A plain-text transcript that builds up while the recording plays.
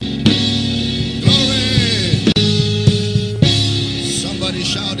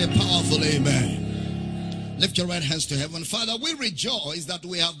Lift your right hands to heaven. Father, we rejoice that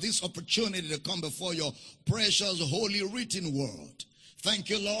we have this opportunity to come before your precious, holy, written word. Thank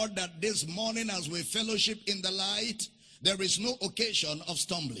you, Lord, that this morning as we fellowship in the light, there is no occasion of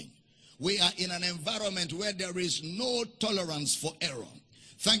stumbling. We are in an environment where there is no tolerance for error.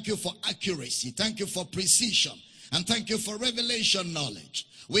 Thank you for accuracy. Thank you for precision. And thank you for revelation knowledge.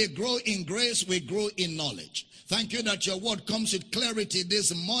 We grow in grace. We grow in knowledge. Thank you that your word comes with clarity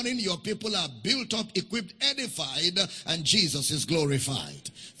this morning. Your people are built up, equipped, edified, and Jesus is glorified.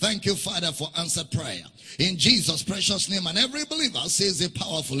 Thank you, Father, for answered prayer. In Jesus' precious name, and every believer says a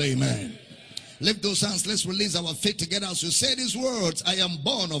powerful amen. Lift those hands. Let's release our faith together as we say these words. I am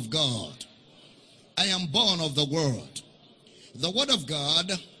born of God. I am born of the word. The word of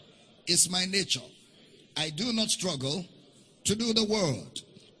God is my nature. I do not struggle to do the word.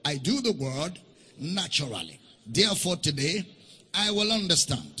 I do the word naturally. Therefore today, I will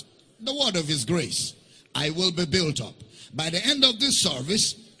understand the word of his grace. I will be built up. By the end of this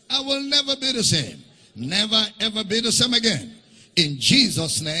service, I will never be the same. Never ever be the same again. In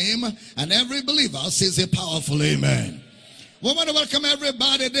Jesus' name, and every believer says a powerful amen. We want to welcome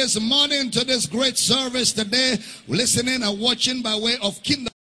everybody this morning to this great service today, listening and watching by way of Kingdom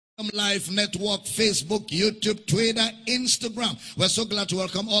Life Network, Facebook, YouTube, Twitter, Instagram. We're so glad to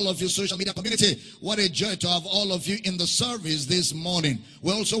welcome all of you, social media community. What a joy to have all of you in the service this morning.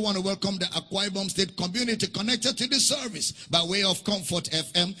 We also want to welcome the Akwa Ibom State community connected to this service by way of Comfort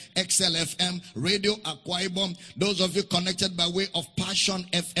FM, XL FM, Radio Akwa Ibom. Those of you connected by way of Passion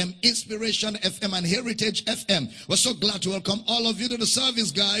FM, Inspiration FM, and Heritage FM. We're so glad to welcome all of you to the service,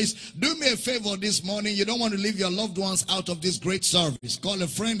 guys. Do me a favor this morning. You don't want to leave your loved ones out of this great service. Call a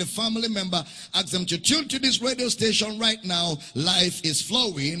friend, a family member, ask them to tune to this radio station right now. Life is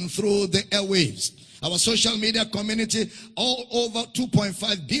flowing through the airwaves. Our social media community, all over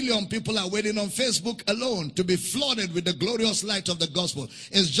 2.5 billion people are waiting on Facebook alone to be flooded with the glorious light of the gospel.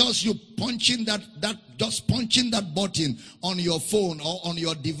 It's just you punching that button on your phone or on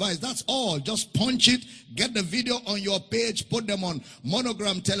your device. That's all. Just punch it. Get the video on your page. Put them on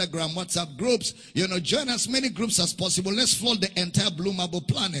Monogram, Telegram, WhatsApp groups. Join as many groups as possible. Let's flood the entire bloomable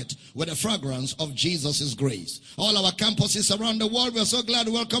planet with the fragrance of Jesus' grace. All our campuses around the world, we're so glad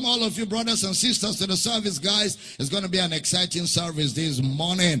to welcome all of you brothers and sisters to the service, guys. It's going to be an exciting service this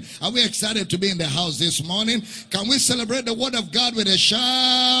morning. Are we excited to be in the house this morning? Can we celebrate the word of God with a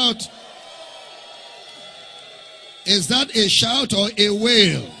shout? Is that a shout or a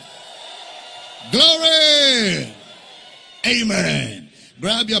wail? Glory! Amen.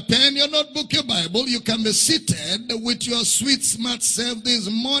 Grab your pen, your notebook, your Bible. You can be seated with your sweet, smart self this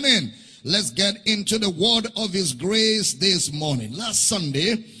morning. Let's get into the word of his grace this morning. Last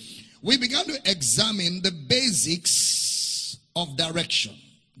Sunday, we began to examine the basics of direction.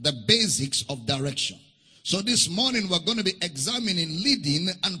 The basics of direction. So this morning, we're going to be examining leading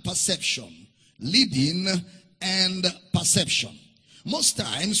and perception. Leading and perception. Most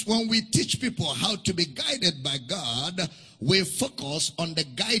times when we teach people how to be guided by God, we focus on the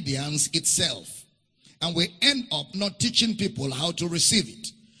guidance itself. And we end up not teaching people how to receive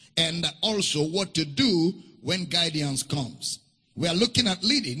it. And also what to do when guidance comes. We are looking at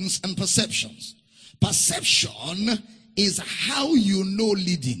leadings and perceptions. Perception is how you know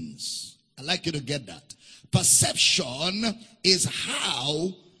leadings. I'd like you to get that. Perception is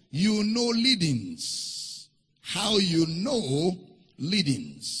how you know leadings. How you know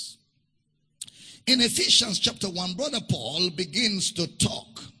leadings. In Ephesians chapter 1, Brother Paul begins to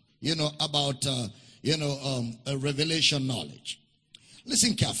talk, about, a revelation knowledge.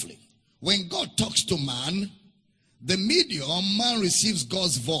 Listen carefully. When God talks to man, the medium man receives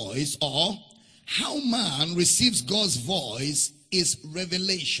God's voice, or how man receives God's voice is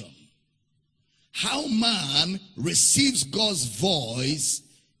revelation. How man receives God's voice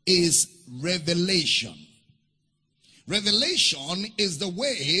is revelation. Revelation is the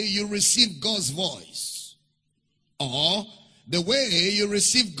way you receive God's voice, or the way you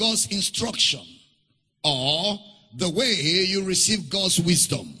receive God's instruction, or the way you receive God's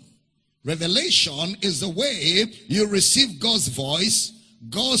wisdom. Revelation is the way you receive God's voice,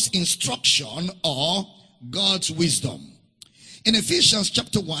 God's instruction, or God's wisdom. In Ephesians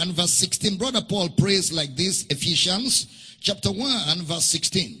chapter 1 verse 16, Brother Paul prays like this. Ephesians chapter 1 verse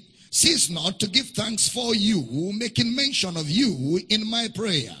 16. Cease not to give thanks for you, making mention of you in my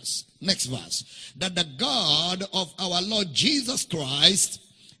prayers. Next verse. That the God of our Lord Jesus Christ,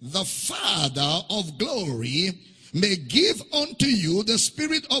 the Father of glory, may give unto you the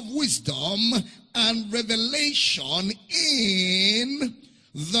spirit of wisdom and revelation in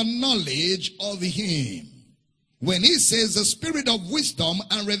the knowledge of him. When he says the spirit of wisdom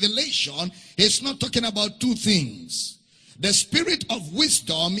and revelation, he's not talking about two things. The spirit of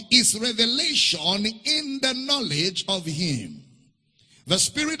wisdom is revelation in the knowledge of him. The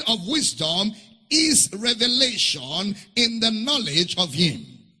spirit of wisdom is revelation in the knowledge of him.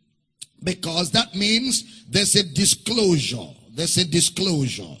 Because that means there's a disclosure. There's a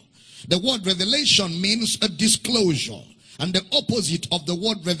disclosure. The word revelation means a disclosure. And the opposite of the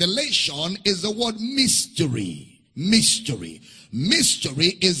word revelation is the word mystery. Mystery.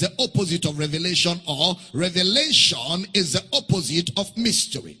 Mystery is the opposite of revelation, or revelation is the opposite of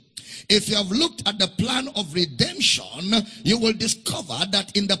mystery. If you have looked at the plan of redemption, you will discover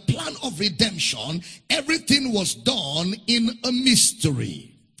that in the plan of redemption, everything was done in a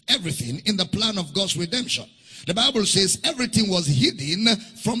mystery. Everything in the plan of God's redemption. The Bible says everything was hidden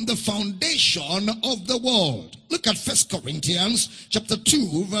from the foundation of the world. Look at 1 Corinthians chapter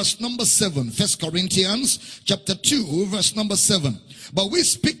 2 verse number 7. 1 Corinthians chapter 2 verse number 7. But we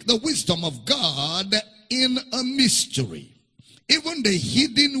speak the wisdom of God in a mystery. Even the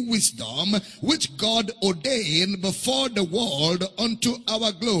hidden wisdom which God ordained before the world unto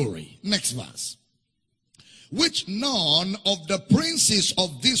our glory. Next verse. Which none of the princes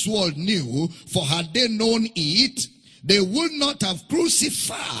of this world knew, for had they known it, they would not have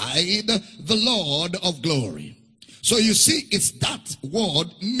crucified the Lord of glory. So you see, it's that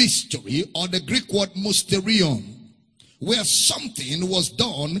word mystery, or the Greek word mysterion, where something was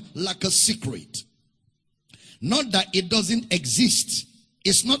done like a secret. Not that it doesn't exist.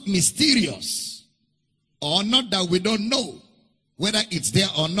 It's not mysterious. Or not that we don't know whether it's there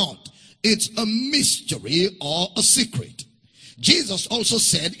or not. It's a mystery or a secret. Jesus also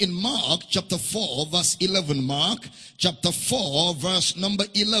said in Mark chapter 4 verse 11. Mark chapter 4 verse number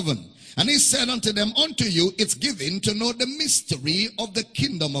 11. And he said unto them, unto you it's given to know the mystery of the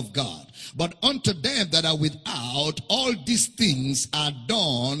kingdom of God. But unto them that are without, all these things are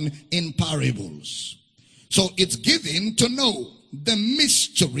done in parables. So it's given to know the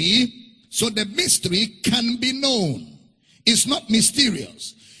mystery, so the mystery can be known. It's not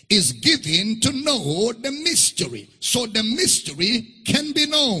mysterious. It's given to know the mystery, so the mystery can be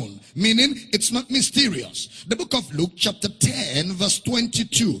known, meaning it's not mysterious. The book of Luke chapter 10 verse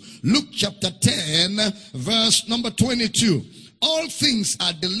 22. Luke chapter 10 verse number 22. All things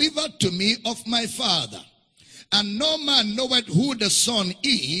are delivered to me of my Father, and no man knoweth who the Son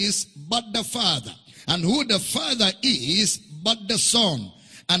is but the Father, and who the Father is but the Son,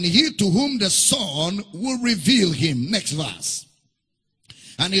 and he to whom the Son will reveal him. Next verse.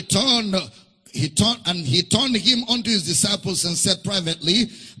 And he turned him unto his disciples and said privately,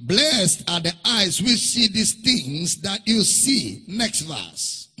 blessed are the eyes which see these things that you see. Next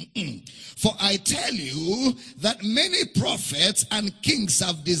verse. For I tell you that many prophets and kings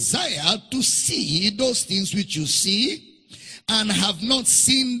have desired to see those things which you see, and have not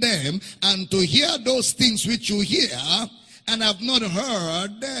seen them, and to hear those things which you hear, and have not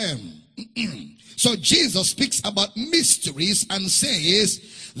heard them. So Jesus speaks about mysteries and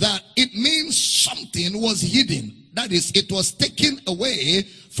says that it means something was hidden. That is, it was taken away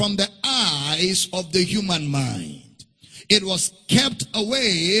from the eyes of the human mind. It was kept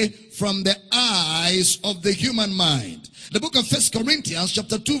away from the eyes of the human mind. The book of 1 Corinthians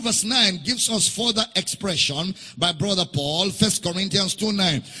chapter 2 verse 9 gives us further expression by Brother Paul. 1 Corinthians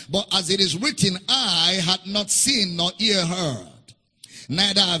 2:9. But as it is written, eye had not seen nor ear heard,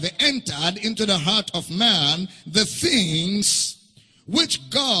 neither have entered into the heart of man the things which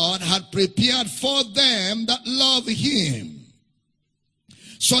God had prepared for them that love him.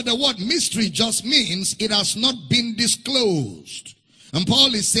 So the word mystery just means it has not been disclosed. And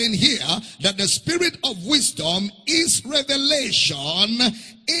Paul is saying here that the spirit of wisdom is revelation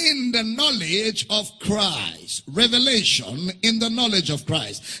in the knowledge of Christ. Revelation in the knowledge of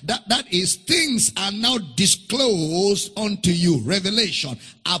Christ. That is, things are now disclosed unto you. Revelation.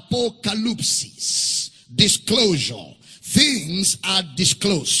 Apocalypsis. Disclosure. Things are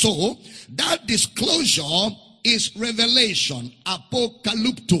disclosed. So, that disclosure is revelation.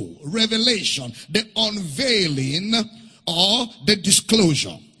 Apocalypto. Revelation. The unveiling or the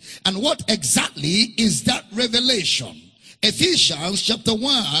disclosure. And what exactly is that revelation? Ephesians chapter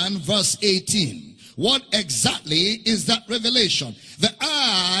 1 verse 18. What exactly is that revelation? The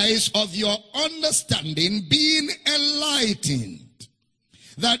eyes of your understanding being enlightened,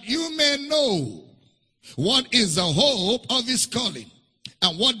 that you may know what is the hope of his calling,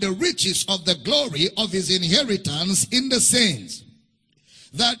 and what the riches of the glory of his inheritance in the saints,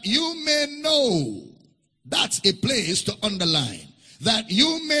 that you may know. That's a place to underline. That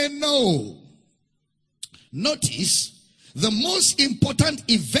you may know. Notice, the most important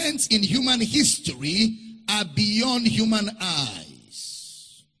events in human history are beyond human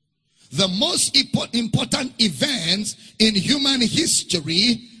eyes. The most important events in human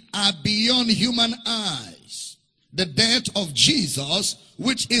history are beyond human eyes. The death of Jesus,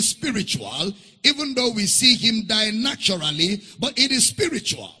 which is spiritual, even though we see him die naturally, but it is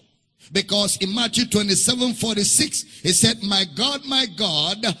spiritual. Because in Matthew 27:46, he said, my God,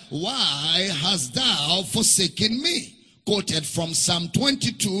 why hast thou forsaken me? Quoted from Psalm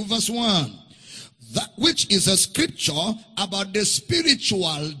 22 verse 1. That which is a scripture about the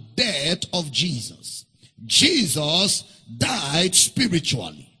spiritual death of Jesus. Jesus died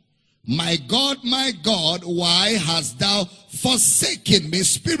spiritually. My God, why hast thou forsaken me?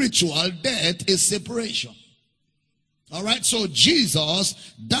 Spiritual death is separation. All right, so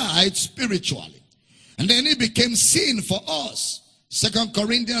Jesus died spiritually. And then he became sin for us. 2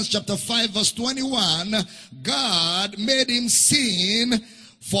 Corinthians chapter 5 verse 21, God made him sin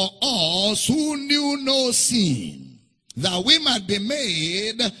for us who knew no sin, that we might be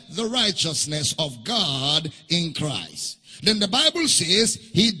made the righteousness of God in Christ. Then the Bible says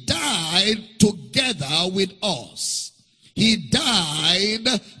he died together with us. He died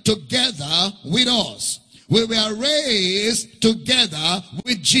together with us. We were raised together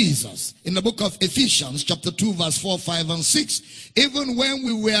with Jesus. In the book of Ephesians chapter 2 verse 4, 5 and 6. Even when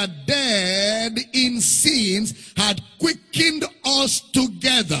we were dead in sins, had quickened us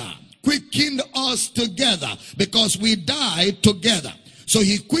together. Quickened us together because we died together. So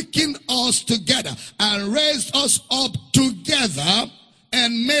he quickened us together and raised us up together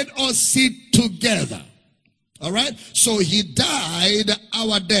and made us sit together. All right? So he died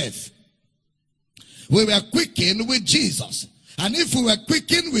our death. We were quickened with Jesus. And if we were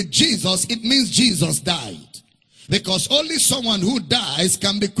quickened with Jesus, it means Jesus died. Because only someone who dies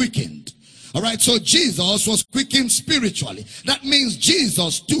can be quickened. All right, so Jesus was quickened spiritually. That means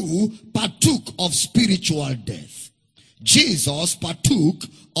Jesus too partook of spiritual death. Jesus partook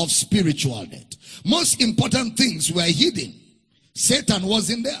of spiritual death. Most important things were hidden. Satan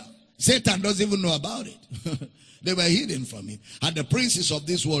wasn't there. Satan doesn't even know about it. They were hidden from him. Had the princes of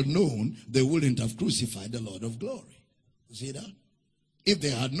this world known, they wouldn't have crucified the Lord of glory. You see that? If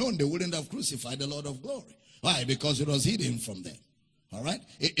they had known, they wouldn't have crucified the Lord of glory. Why? Because it was hidden from them. All right?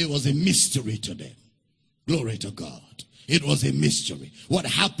 It was a mystery to them. Glory to God. It was a mystery. What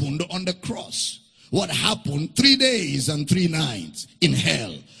happened on the cross? What happened 3 days and 3 nights in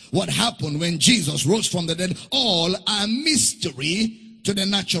hell? What happened when Jesus rose from the dead? All are mystery to the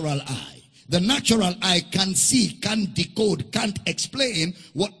natural eye. The natural eye can't see, can't decode, can't explain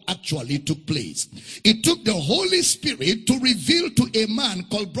what actually took place. It took the Holy Spirit to reveal to a man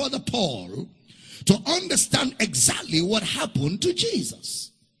called Brother Paul to understand exactly what happened to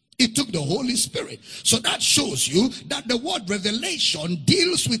Jesus. It took the Holy Spirit. So that shows you that the word revelation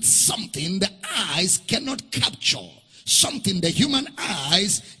deals with something the eyes cannot capture. Something the human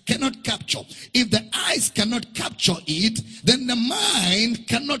eyes cannot capture. If the eyes cannot capture it, then the mind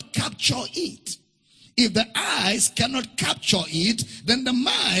cannot capture it. If the eyes cannot capture it, then the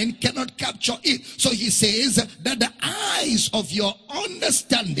mind cannot capture it. So he says that the eyes of your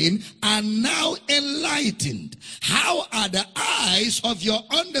understanding are now enlightened. How are the eyes of your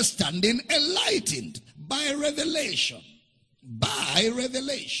understanding enlightened? By revelation. By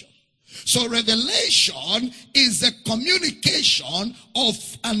revelation. So revelation is a communication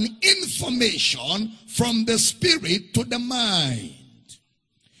of an information from the spirit to the mind.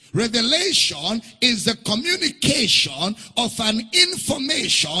 Revelation is the communication of an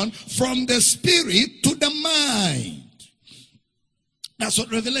information from the spirit to the mind. That's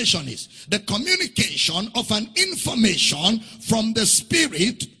what revelation is. The communication of an information from the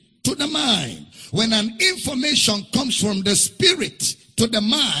spirit to the mind. When an information comes from the spirit to the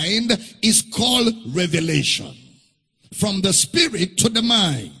mind, is called revelation. From the spirit to the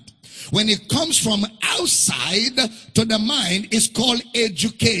mind. When it comes from outside to the mind, is called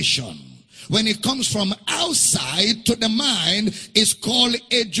education. When it comes from outside to the mind, is called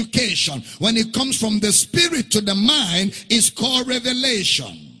education. When it comes from the spirit to the mind, is called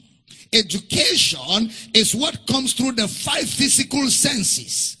revelation. Education is what comes through the 5 physical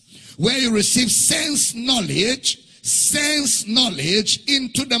senses, where you receive sense knowledge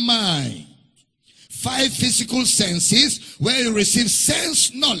into the mind. 5 physical senses where you receive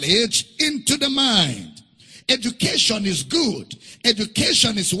sense knowledge into the mind. Education is good.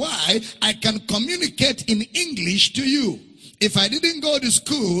 Education is why I can communicate in English to you. If I didn't go to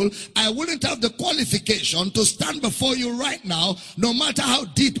school, I wouldn't have the qualification to stand before you right now. No matter how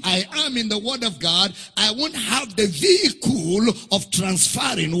deep I am in the Word of God, I won't have the vehicle of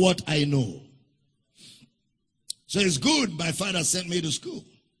transferring what I know. So it's good my father sent me to school.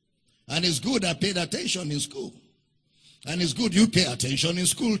 And it's good I paid attention in school. And it's good you pay attention in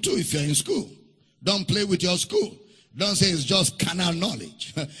school too if you're in school. Don't play with your school. Don't say it's just carnal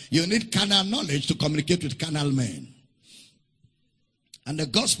knowledge. You need carnal knowledge to communicate with carnal men. And the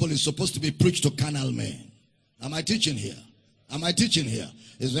gospel is supposed to be preached to carnal men. Am I teaching here? Am I teaching here?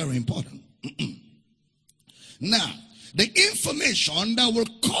 It's very important. Now, the information that will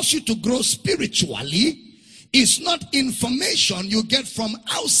cause you to grow spiritually is not information you get from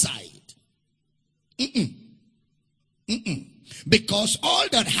outside. Because all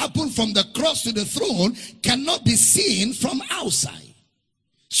that happened from the cross to the throne cannot be seen from outside.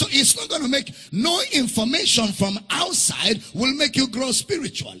 So it's not going to make, no information from outside will make you grow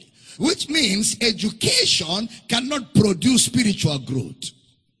spiritually. Which means education cannot produce spiritual growth.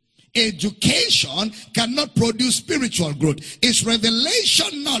 Education cannot produce spiritual growth. It's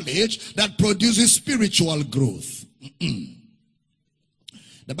revelation knowledge that produces spiritual growth.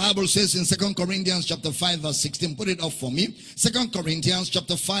 The Bible says in 2 Corinthians chapter 5 verse 16, put it up for me. 2 Corinthians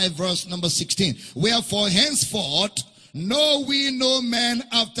chapter 5 verse number 16. Wherefore henceforth know we no man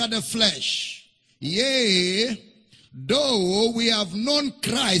after the flesh. Yea, though we have known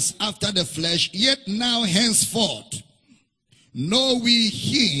Christ after the flesh, yet now henceforth know we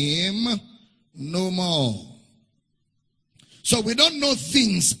him no more. So we don't know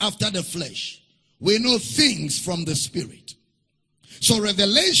things after the flesh. We know things from the Spirit. So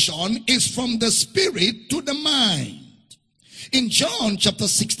revelation is from the Spirit to the mind. In John chapter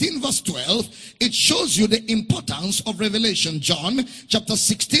 16 verse 12, it shows you the importance of revelation. John chapter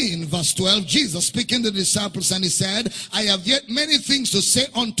 16 verse 12, Jesus speaking to the disciples, and he said, I have yet many things to say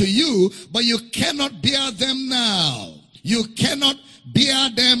unto you, but you cannot bear them now. You cannot bear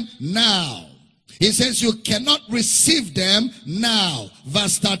them now. He says you cannot receive them now.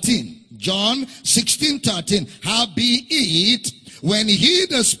 Verse 13, John 16:13, howbeit, when he,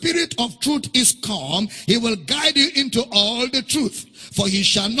 the Spirit of truth, is come, he will guide you into all the truth. For he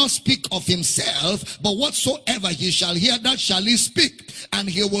shall not speak of himself, but whatsoever he shall hear, that shall he speak. And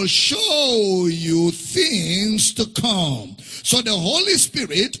he will show you things to come. So the Holy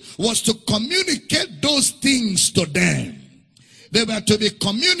Spirit was to communicate those things to them. They were to be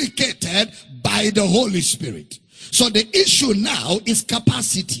communicated by the Holy Spirit. So the issue now is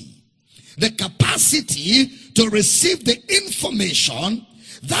capacity. The capacity to receive the information,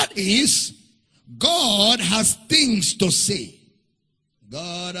 that is, God has things to say.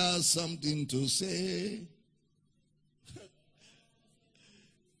 God has something to say.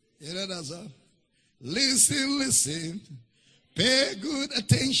 You know that song? Listen, listen. Pay good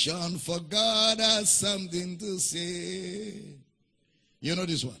attention, for God has something to say. You know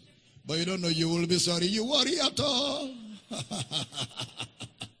this one. But you don't know, you will be sorry you worry at all.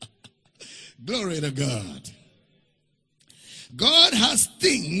 Glory to God. God has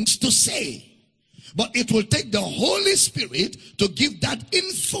things to say. But it will take the Holy Spirit to give that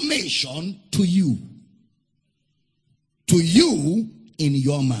information to you. To you in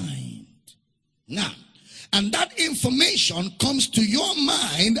your mind. Now, and that information comes to your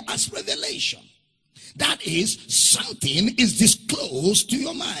mind as revelation. That is, something is disclosed to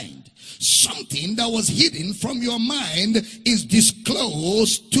your mind. Something that was hidden from your mind is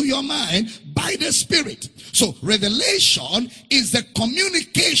disclosed to your mind by the Spirit. So revelation is the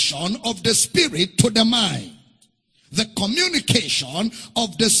communication of the Spirit to the mind. The communication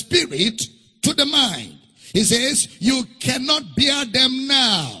of the Spirit to the mind. He says, you cannot bear them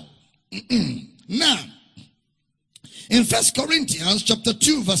now. Now, in 1 Corinthians chapter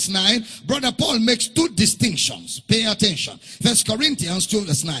 2 verse 9, Brother Paul makes two distinctions. Pay attention. 1 Corinthians 2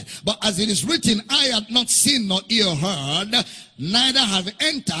 verse 9. But as it is written, I had not seen nor ear heard, neither have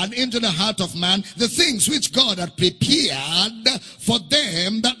entered into the heart of man the things which God had prepared for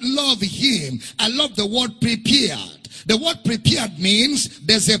them that love him. I love the word prepared. The word prepared means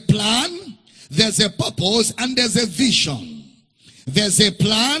there's a plan, there's a purpose, and there's a vision. There's a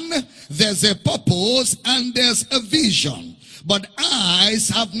plan, there's a purpose, and there's a vision. But eyes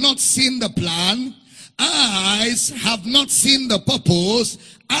have not seen the plan, eyes have not seen the purpose,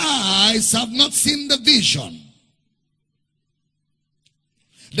 eyes have not seen the vision.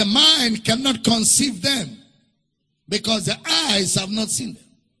 The mind cannot conceive them because the eyes have not seen them.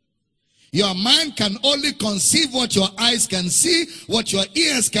 Your mind can only conceive what your eyes can see, what your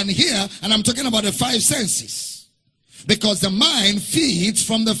ears can hear, and I'm talking about the five senses. Because the mind feeds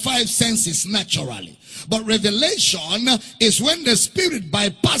from the five senses naturally. But revelation is when the Spirit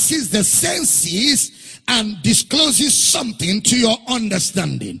bypasses the senses and discloses something to your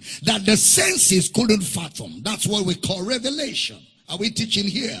understanding that the senses couldn't fathom. That's what we call revelation. Are we teaching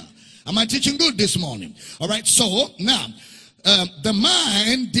here? Am I teaching good this morning? All right, so now, the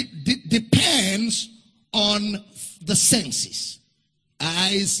mind on the senses.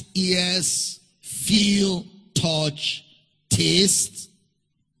 Eyes, ears, feel, touch, taste.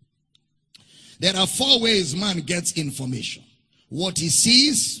 There are 4 ways man gets information. What he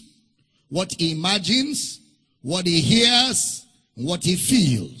sees, what he imagines, what he hears, what he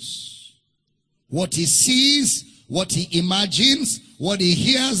feels. What he sees, what he imagines, what he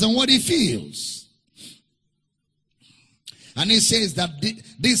hears, and what he feels. And he says that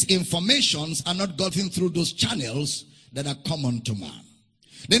these informations are not gotten through those channels that are common to man.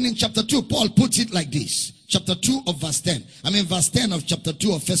 Then in chapter 2, Paul puts it like this. Chapter 2 of verse 10. Verse 10 of chapter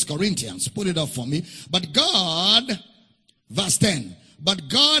 2 of 1 Corinthians. Put it up for me. But God, verse 10. But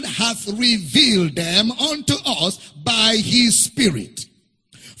God hath revealed them unto us by his Spirit.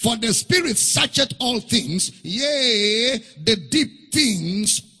 For the Spirit searcheth all things, yea, the deep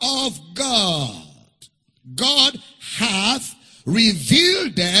things of God. God hath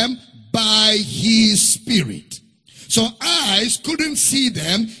revealed them by his Spirit. So eyes couldn't see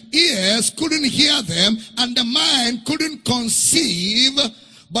them, ears couldn't hear them, and the mind couldn't conceive,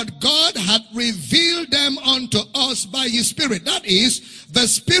 but God had revealed them unto us by his Spirit. That is, the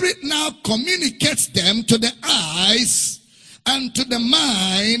Spirit now communicates them to the eyes and to the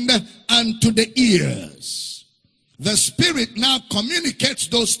mind and to the ears. The Spirit now communicates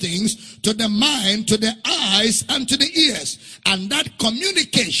those things to the mind, to the eyes, and to the ears. And that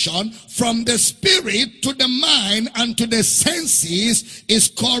communication from the Spirit to the mind and to the senses is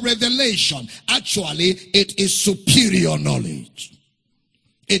called revelation. Actually, it is superior knowledge.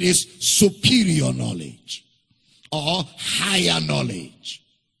 It is superior knowledge or higher knowledge.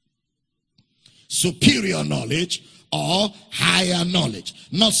 Superior knowledge or higher knowledge.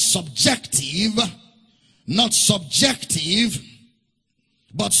 Not subjective,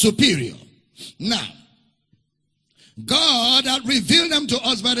 but superior. Now, God had revealed them to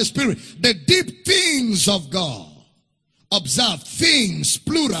us by the Spirit. The deep things of God. Observe, things,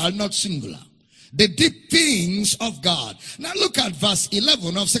 plural, not singular. The deep things of God. Now look at verse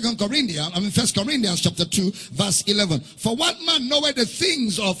 11 of 1 Corinthians chapter 2, verse 11. For what man knoweth the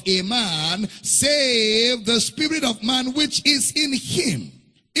things of a man, save the spirit of man which is in him?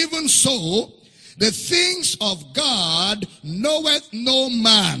 Even so, the things of God knoweth no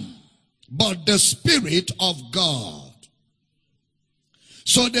man, but the Spirit of God.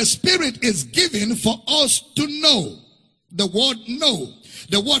 So the Spirit is given for us to know. The word know.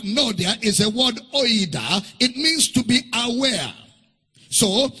 The word know there is a word oida. It means to be aware.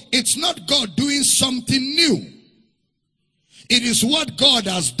 So it's not God doing something new. It is what God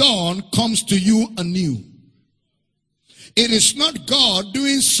has done comes to you anew. It is not God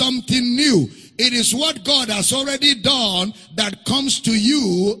doing something new. It is what God has already done that comes to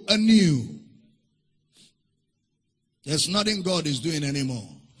you anew. There's nothing God is doing anymore.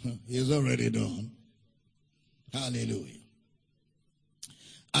 He's already done. Hallelujah.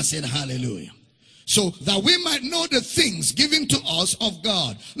 I said hallelujah. So that we might know the things given to us of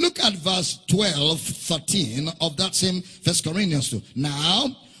God. Look at verse 12, 13 of that same 1 Corinthians 2.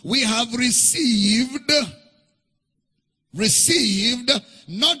 Now, we have received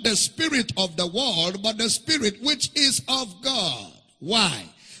not the spirit of the world, but the Spirit which is of God. Why?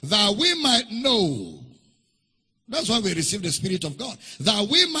 That we might know. That's why we receive the Spirit of God. That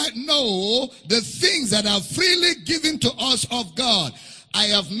we might know the things that are freely given to us of God. I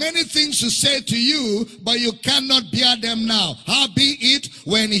have many things to say to you, but you cannot bear them now. Howbeit,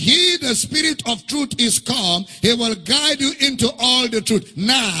 when he, the Spirit of truth, is come, he will guide you into all the truth.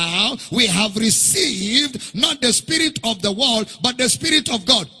 Now, we have received not the spirit of the world, but the Spirit of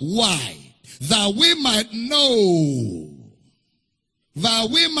God. Why? That we might know. That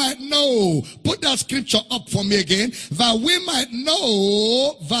we might know. Put that scripture up for me again. That we might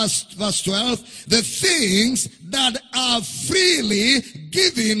know, verse 12, the things that are freely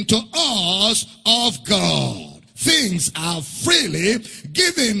given to us of God. Things are freely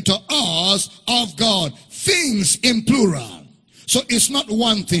given to us of God. Things in plural. So it's not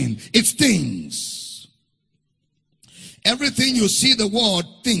one thing, it's things. Everything you see the word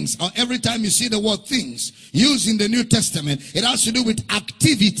things, or every time you see the word things used in the New Testament, it has to do with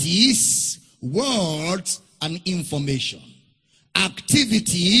activities, words, and information.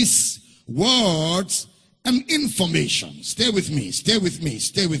 Activities, words, and information. Stay with me, stay with me,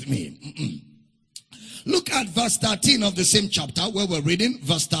 stay with me. Look at verse 13 of the same chapter where we're reading,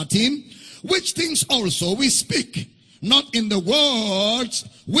 verse 13. Which things also we speak, not in the words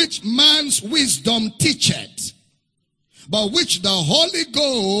which man's wisdom teacheth, but which the Holy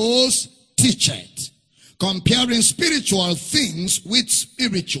Ghost teacheth, comparing spiritual things with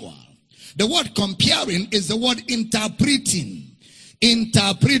spiritual. The word comparing is the word interpreting.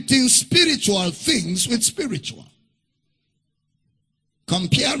 Interpreting spiritual things with spiritual.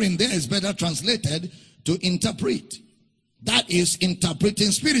 Comparing there is better translated to interpret. That is interpreting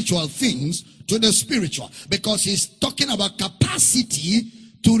spiritual things to the spiritual. Because he's talking about capacity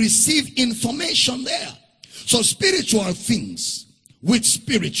to receive information there. So spiritual things with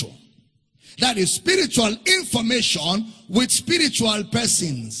spiritual. That is spiritual information with spiritual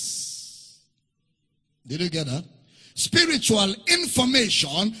persons. Did you get that? Spiritual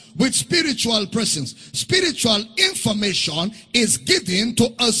information with spiritual persons. Spiritual information is given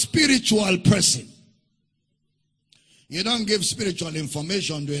to a spiritual person. You don't give spiritual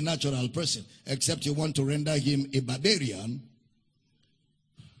information to a natural person, except you want to render him a barbarian,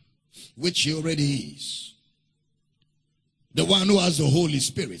 which he already is. The one who has the Holy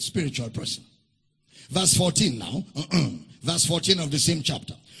Spirit, spiritual person. Verse 14 now. Verse 14 of the same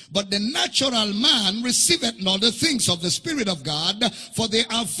chapter. But the natural man receiveth not the things of the Spirit of God, for they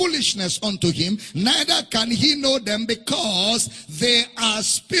are foolishness unto him, neither can he know them, because they are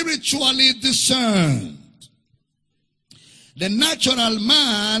spiritually discerned. The natural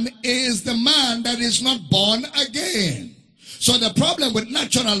man is the man that is not born again. So the problem with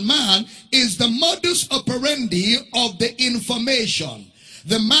natural man is the modus operandi of the information.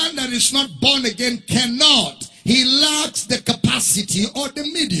 The man that is not born again cannot. He lacks the capacity or the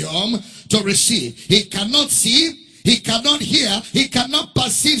medium to receive. He cannot see, he cannot hear, he cannot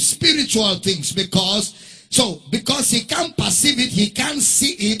perceive spiritual things because he can't perceive it, he can't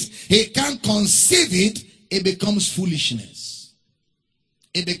see it, he can't conceive it, it becomes foolishness.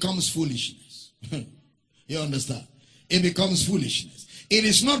 It becomes foolishness. You understand? It becomes foolishness. It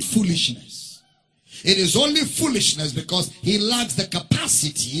is not foolishness. It is only foolishness because he lacks the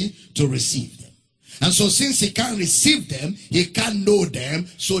capacity to receive them. And so since he can't receive them, he can't know them,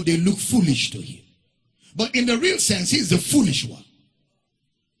 so they look foolish to him. But in the real sense, he's the foolish one.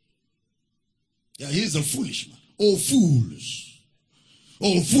 Yeah, he's the foolish one. Oh, fools.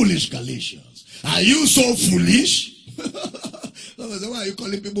 Oh, foolish Galatians. Are you so foolish? Why are you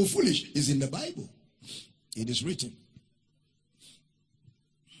calling people foolish? It's in the Bible. It is written.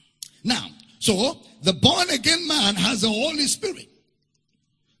 Now, so the born again man has the Holy Spirit.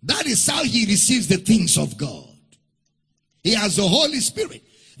 That is how he receives the things of God. He has the Holy Spirit.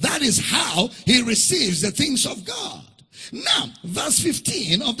 That is how he receives the things of God. Now, verse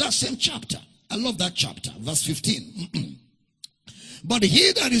 15 of that same chapter. I love that chapter. Verse 15. But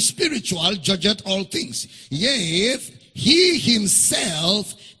he that is spiritual judgeth all things. Yea, he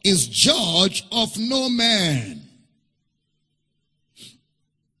himself is judge of no man.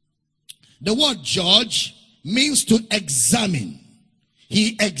 The word judge means to examine.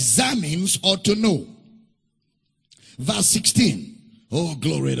 He examines or to know. Verse 16. Oh,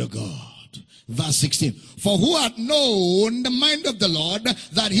 glory to God. Verse 16. For who hath known the mind of the Lord,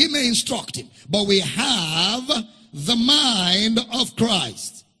 that he may instruct him? But we have the mind of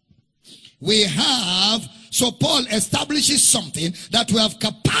Christ. We have, so Paul establishes something that we have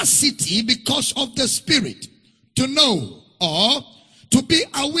capacity because of the Spirit to know or to be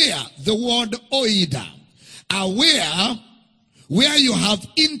aware. The word oida. Aware, where you have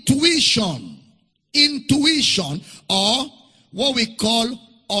intuition. Intuition, or what we call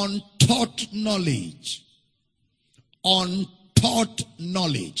untaught knowledge. Untaught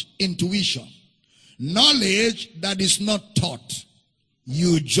knowledge. Intuition. Knowledge that is not taught.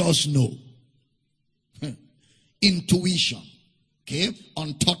 You just know. Intuition. Okay?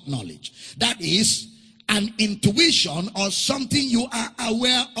 Untaught knowledge. That is an intuition or something you are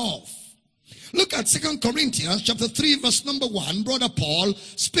aware of. Look at 2 Corinthians chapter 3 verse number 1. Brother Paul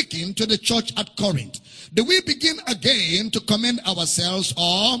speaking to the church at Corinth. Do we begin again to commend ourselves,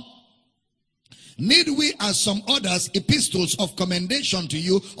 or need we, as some others, epistles of commendation to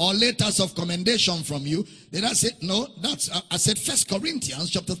you or letters of commendation from you? Did I say no? I said 1 Corinthians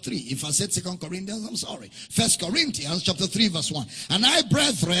chapter 3. If I said 2 Corinthians, I'm sorry. 1 Corinthians chapter 3 verse 1. And I,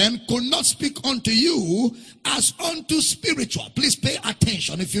 brethren, could not speak unto you as unto spiritual. Please pay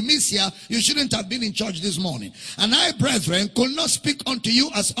attention. If you miss here, you shouldn't have been in church this morning. And I, brethren, could not speak unto you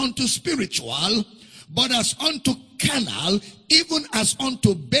as unto spiritual, but as unto carnal, even as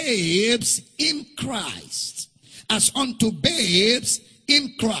unto babes in Christ. As unto babes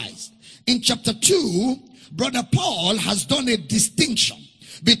in Christ. In chapter 2, Brother Paul has done a distinction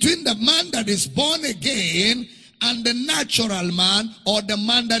between the man that is born again and the natural man, or the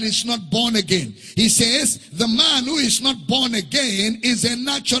man that is not born again. He says the man who is not born again is a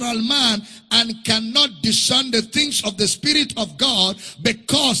natural man and cannot discern the things of the Spirit of God,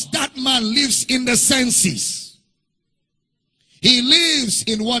 because that man lives in the senses. He lives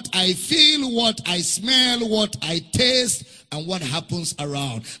in what I feel, what I smell, what I taste, and what happens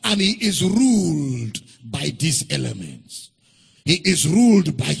around. And he is ruled by these elements. He is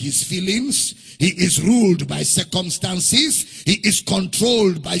ruled by his feelings. He is ruled by circumstances. He is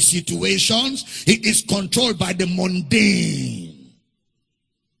controlled by situations. He is controlled by the mundane.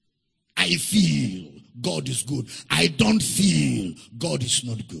 I feel God is good. I don't feel God is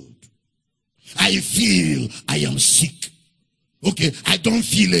not good. I feel I am sick. Okay, I don't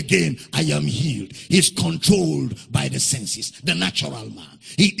feel again, I am healed. He's controlled by the senses, the natural man.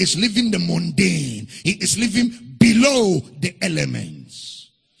 He is living the mundane. He is living below the elements.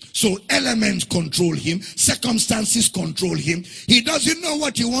 So elements control him, circumstances control him. He doesn't know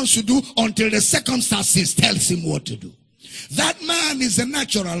what he wants to do until the circumstances tells him what to do. That man is a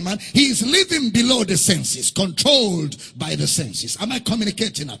natural man. He is living below the senses, controlled by the senses. Am I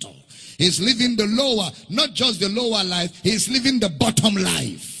communicating at all? He's living the lower, not just the lower life, he's living the bottom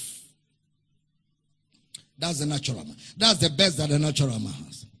life. That's the natural man. That's the best that the natural man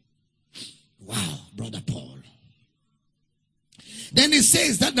has. Wow, Brother Paul. Then he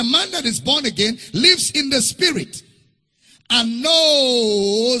says that the man that is born again lives in the spirit and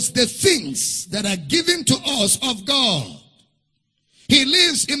knows the things that are given to us of God. He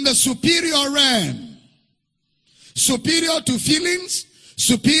lives in the superior realm, superior to feelings,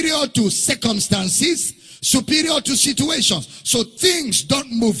 superior to circumstances, superior to situations. So things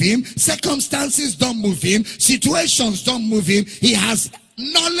don't move him, circumstances don't move him, situations don't move him. He has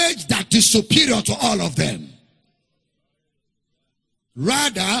knowledge that is superior to all of them.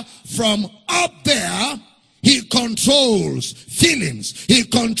 Rather, from up there, he controls feelings, he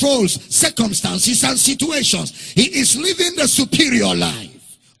controls circumstances and situations. He is living the superior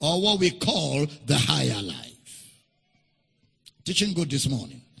life, or what we call the higher life. Teaching good this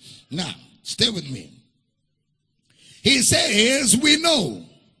morning. Now, stay with me. He says, we know.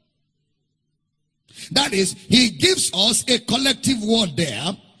 That is, he gives us a collective word there.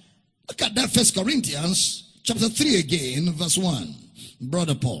 Look at that, 1 Corinthians chapter 3 again, verse 1.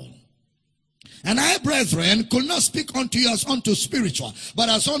 Brother Paul. And I, brethren, could not speak unto you as unto spiritual, but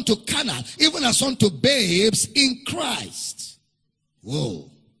as unto carnal, even as unto babes in Christ.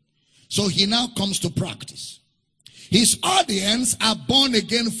 Whoa. So he now comes to practice. His audience are born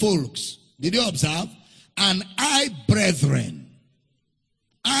again folks. Did you observe? And I, brethren.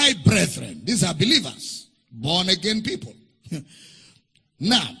 I, brethren. These are believers. Born again people.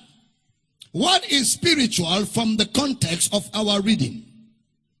 Now, what is spiritual from the context of our reading?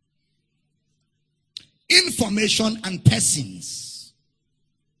 Information and persons.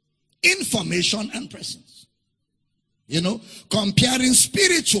 Information and persons. You know, comparing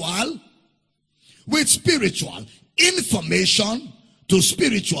spiritual with spiritual. Information to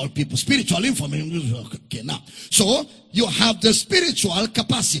spiritual people. Spiritual information. Okay, now. So, you have the spiritual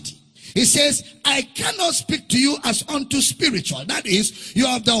capacity. He says, I cannot speak to you as unto spiritual. That is, you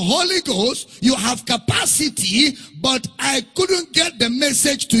have the Holy Ghost, you have capacity, but I couldn't get the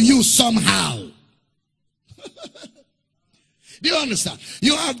message to you somehow. Do you understand?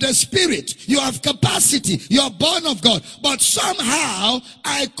 You have the spirit, you have capacity, you are born of God, but somehow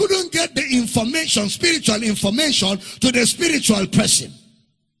I couldn't get the information, spiritual information, to the spiritual person.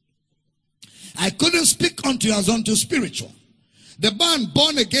 I couldn't speak unto you as unto spiritual. The man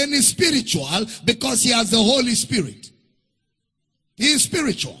born again is spiritual because he has the Holy Spirit. He is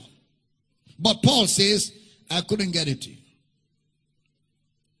spiritual. But Paul says, I couldn't get it to you.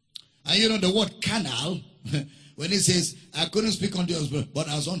 And you know the word carnal, when he says, I couldn't speak unto you, but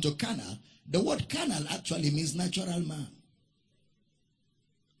as unto carnal, the word carnal actually means natural man.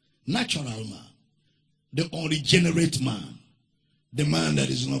 Natural man. The unregenerate man. The man that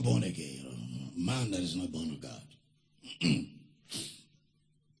is not born again. Man that is not born of God.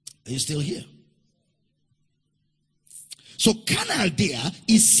 Are you still here? So carnal there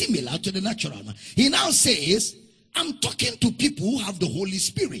is similar to the natural man. He now says, I'm talking to people who have the Holy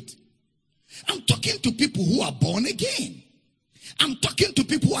Spirit. I'm talking to people who are born again. I'm talking to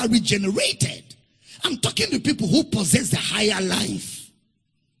people who are regenerated. I'm talking to people who possess the higher life.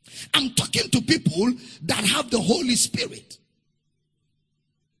 I'm talking to people that have the Holy Spirit.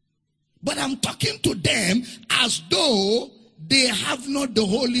 But I'm talking to them as though they have not the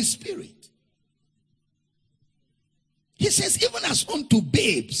Holy Spirit. He says, even as unto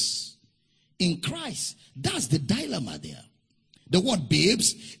babes in Christ. That's the dilemma there. The word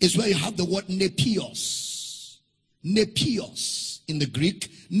babes is where you have the word nepios. Nepios in the Greek,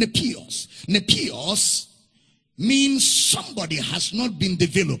 nepios. Nepios means somebody has not been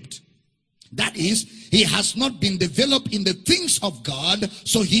developed. That is, he has not been developed in the things of God,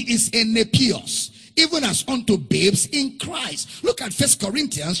 so he is a nepios. even as unto babes in Christ. Look at 1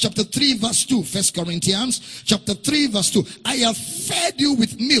 Corinthians chapter 3 verse 2. 1 Corinthians chapter 3 verse 2. I have fed you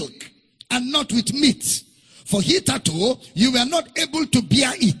with milk and not with meat. For hitherto you were not able to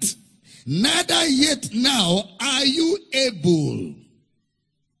bear it. Neither yet now are you able.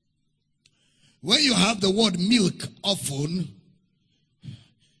 When you have the word milk often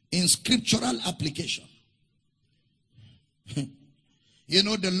in scriptural application, you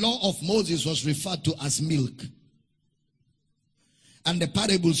know, the law of Moses was referred to as milk. And the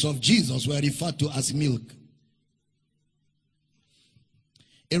parables of Jesus were referred to as milk.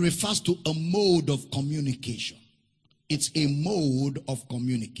 It refers to a mode of communication. It's a mode of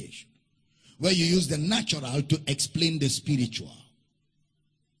communication where you use the natural to explain the spiritual.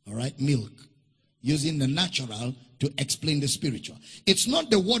 All right, milk. Using the natural to explain the spiritual. It's not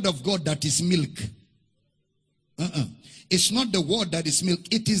the word of God that is milk. It's not the word that is milk.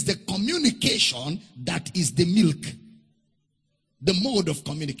 It is the communication that is the milk. The mode of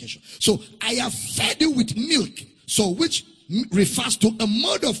communication. So I have fed you with milk. So which refers to a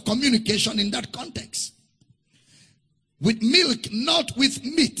mode of communication in that context. With milk, not with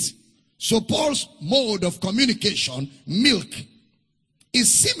meat. So Paul's mode of communication, milk,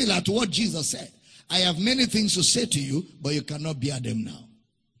 is similar to what Jesus said. I have many things to say to you, but you cannot bear them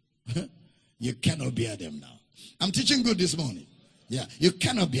now. You cannot bear them now. I'm teaching good this morning. Yeah, you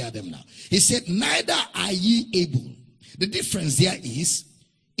cannot bear them now. He said, neither are ye able. The difference there is,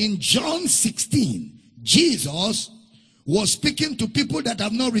 in John 16, Jesus was speaking to people that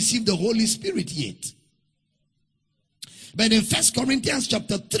have not received the Holy Spirit yet. But in 1 Corinthians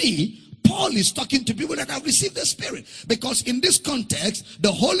chapter 3, Paul is talking to people that have received the Spirit. Because in this context,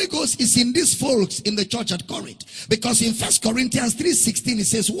 the Holy Ghost is in these folks in the church at Corinth. Because in 1 Corinthians 3:16, it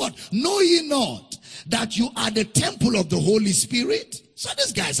says what? Know ye not that you are the temple of the Holy Spirit? So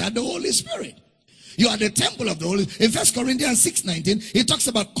these guys are the Holy Spirit. You are the temple of the Holy Spirit. In 1 Corinthians 6:19, he talks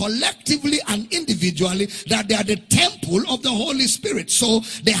about collectively and individually that they are the temple of the Holy Spirit. So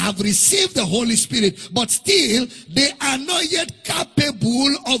they have received the Holy Spirit, but still they are not yet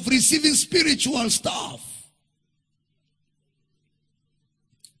capable of receiving spiritual stuff.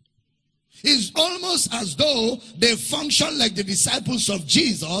 It's almost as though they function like the disciples of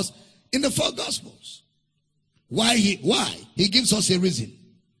Jesus in the 4 Gospels. Why? He gives us a reason.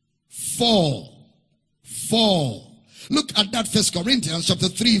 4. Look at that 1 Corinthians chapter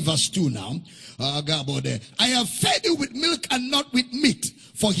 3 verse 2 now. I have fed you with milk and not with meat.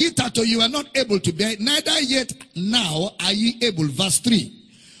 For hitherto you are not able to bear it, neither yet now are ye able. Verse 3.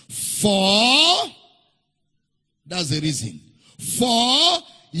 For, that's the reason. For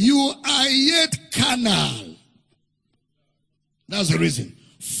you are yet carnal. That's the reason.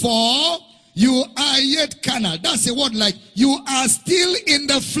 For you are yet carnal. That's a word like you are still in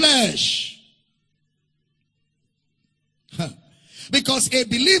the flesh. Because a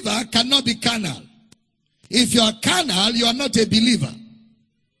believer cannot be carnal. If you are carnal, you are not a believer.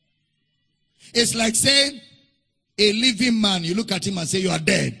 It's like saying a living man, you look at him and say you are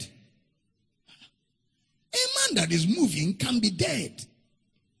dead. A man that is moving can be dead.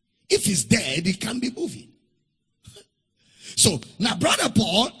 If he's dead, he can be moving. So now Brother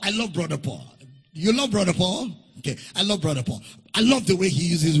Paul, I love Brother Paul. You love Brother Paul? Okay, I love Brother Paul. I love the way he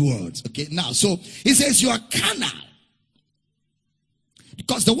uses words. Okay, now so he says you are carnal.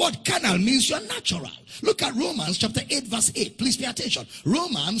 Because the word carnal means you're natural. Look at Romans chapter 8 verse 8. Please pay attention.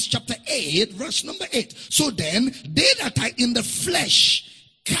 Romans chapter 8 verse number 8. So then, they that are in the flesh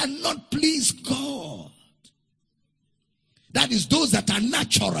cannot please God. That is those that are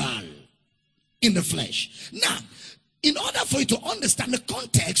natural in the flesh. Now, in order for you to understand the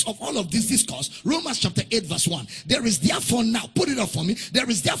context of all of this discourse, Romans chapter 8 verse 1. There is therefore now, put it up for me. There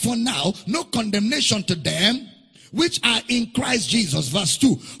is therefore now no condemnation to them which are in Christ Jesus. Verse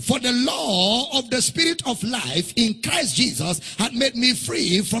 2. For the law of the Spirit of life in Christ Jesus had made me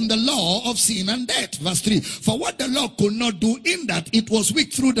free from the law of sin and death. Verse 3. For what the law could not do, in that it was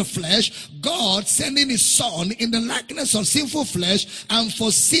weak through the flesh, God sending his Son in the likeness of sinful flesh, and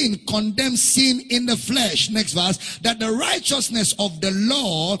for sin condemned sin in the flesh. Next verse. That the righteousness of the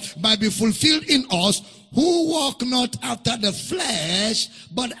law might be fulfilled in us, who walk not after the flesh,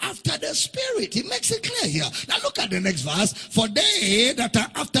 but after the Spirit. He makes it clear here. Now look at the next verse. For they that are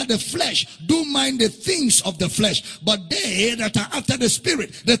after the flesh do mind the things of the flesh, but they that are after the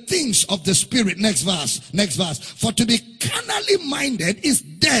Spirit, the things of the Spirit. Next verse. Next verse. For to be carnally minded is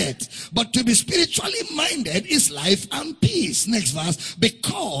death, but to be spiritually minded is life and peace. Next verse.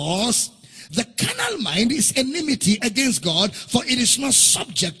 Because The carnal mind is enmity against God, for it is not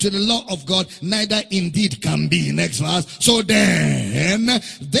subject to the law of God, neither indeed can be. Next verse. So then,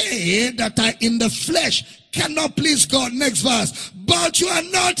 they that are in the flesh cannot please God. Next verse. But you are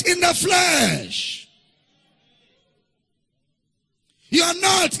not in the flesh. You are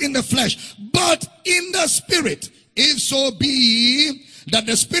not in the flesh, but in the Spirit. If so be that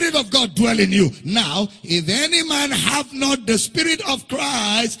the Spirit of God dwell in you. Now, if any man have not the Spirit of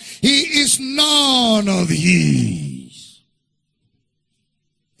Christ, he is none of his.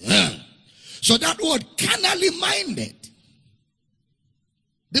 Yeah. So that word, carnally minded.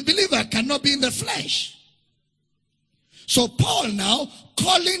 The believer cannot be in the flesh. So Paul now,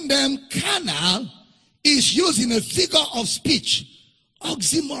 calling them carnal, is using a figure of speech.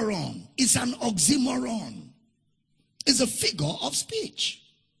 Oxymoron. It's an oxymoron. It's a figure of speech.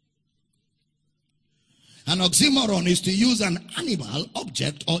 An oxymoron is to use an animal,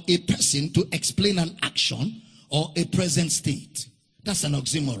 object, or a person to explain an action or a present state. That's an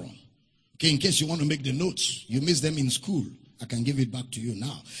oxymoron. Okay, in case you want to make the notes, you missed them in school, I can give it back to you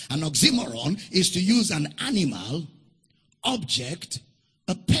now. An oxymoron is to use an animal, object,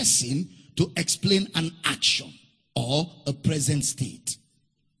 a person to explain an action or a present state.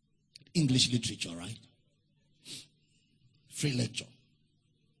 English literature, right? Free lecture.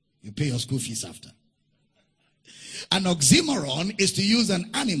 You pay your school fees after. An oxymoron is to use an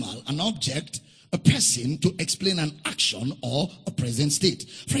animal, an object, a person to explain an action or a present state.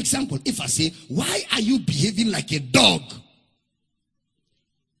 For example, if I say, why are you behaving like a dog?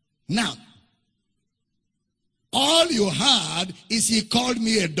 Now, all you heard is he called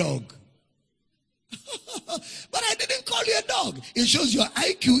me a dog. But I didn't call you a dog. It shows your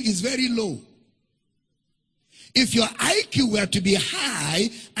IQ is very low. If your IQ were to be high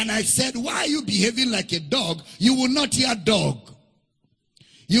and I said, why are you behaving like a dog? You will not hear dog.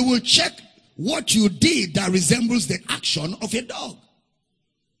 You will check what you did that resembles the action of a dog.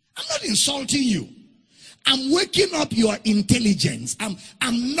 I'm not insulting you. I'm waking up your intelligence.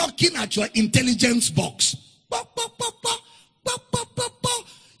 I'm knocking at your intelligence box.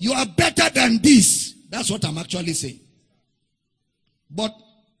 You are better than this. That's what I'm actually saying. But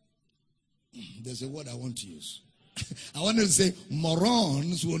there's a word I want to use. I want to say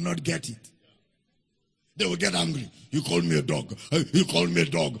morons will not get it. They will get angry. You call me a dog. You call me a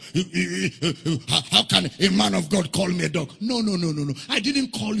dog. How can a man of God call me a dog? No. I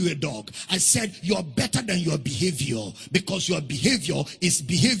didn't call you a dog. I said you're better than your behavior, because your behavior is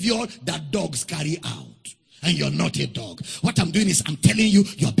behavior that dogs carry out. And you're not a dog. What I'm doing is I'm telling you,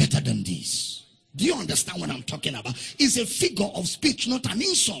 you're better than this. Do you understand what I'm talking about? It's a figure of speech, not an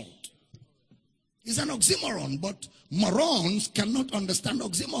insult. It's an oxymoron, but morons cannot understand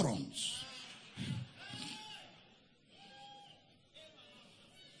oxymorons.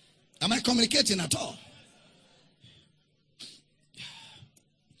 Am I communicating at all?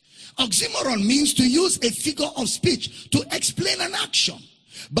 Oxymoron means to use a figure of speech to explain an action.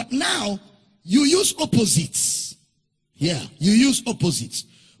 But now, you use opposites. Yeah, you use opposites.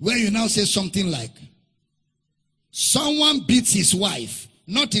 Where you now say something like, someone beats his wife.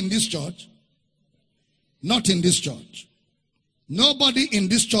 Not in this church. Not in this church. Nobody in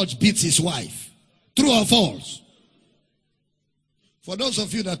this church beats his wife. True or false? For those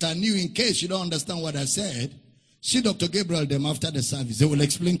of you that are new, in case you don't understand what I said, see Dr. Gabriel them after the service. They will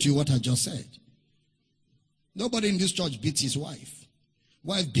explain to you what I just said. Nobody in this church beats his wife.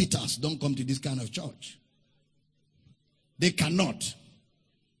 Wife beaters don't come to this kind of church. They cannot.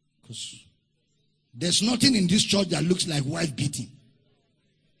 Because there's nothing in this church that looks like wife beating.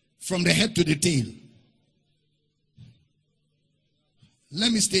 From the head to the tail.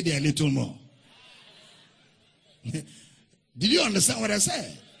 Let me stay there a little more. Did you understand what I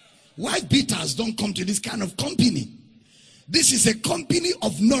said? Wife beaters don't come to this kind of company. This is a company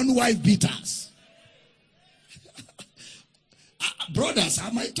of non-wife beaters. Brothers,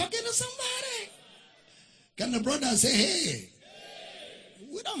 am I talking to somebody? Can the brothers say, hey,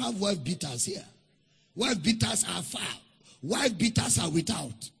 we don't have wife beaters here. Wife beaters are far. Wife beaters are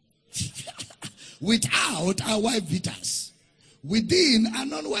without. Without are wife beaters. Within are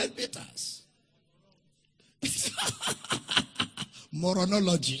non-wife beaters.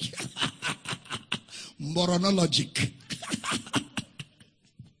 Moronology. Moronologic.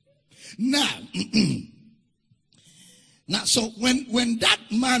 Now, so when that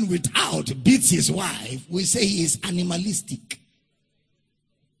man without beats his wife, we say he is animalistic.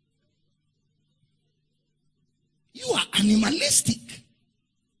 You are animalistic.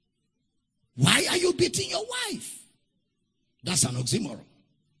 Why are you beating your wife? That's an oxymoron.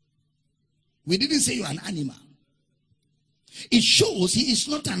 We didn't say you're an animal. It shows he is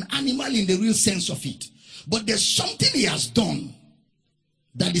not an animal in the real sense of it. But there's something he has done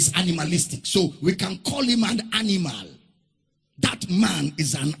that is animalistic. So we can call him an animal. That man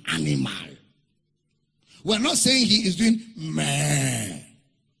is an animal. We're not saying he is doing meh.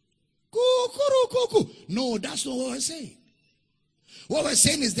 No, that's not what we're saying. What we're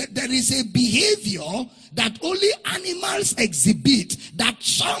saying is that there is a behavior that only animals exhibit that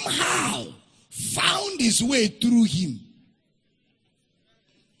somehow found his way through him.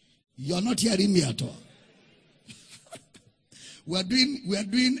 You're not hearing me at all. We're doing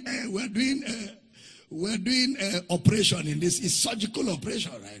operation in this. It's surgical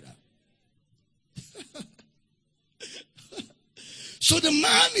operation right now. So the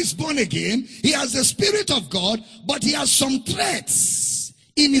man is born again. He has the Spirit of God, but he has some threats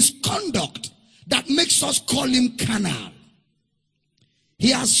in his conduct that makes us call him carnal. He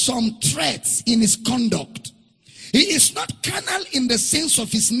has some threats in his conduct. He is not carnal in the sense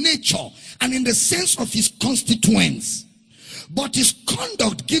of his nature and in the sense of his constituents. But his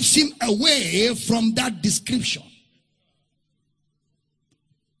conduct gives him away from that description.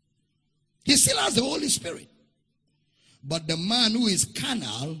 He still has the Holy Spirit. But the man who is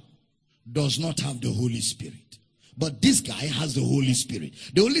carnal does not have the Holy Spirit. But this guy has the Holy Spirit.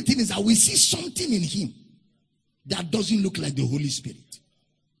 The only thing is that we see something in him that doesn't look like the Holy Spirit.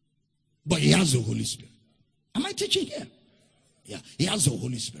 But he has the Holy Spirit. Am I teaching here? Yeah, he has the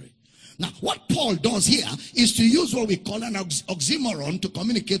Holy Spirit. Now, what Paul does here is to use what we call an oxymoron to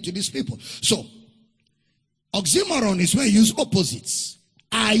communicate to these people. So, oxymoron is where you use opposites.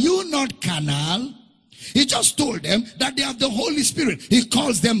 Are you not carnal? He just told them that they have the Holy Spirit. He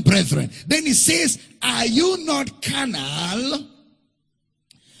calls them brethren. Then he says, are you not carnal?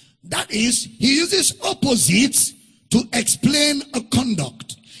 That is, he uses opposites to explain a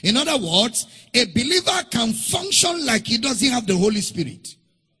conduct. In other words, a believer can function like he doesn't have the Holy Spirit.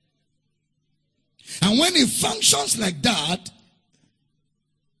 And when he functions like that,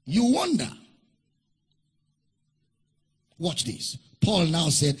 you wonder. Watch this. Paul now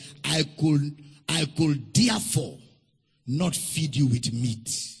said, I could therefore not feed you with meat.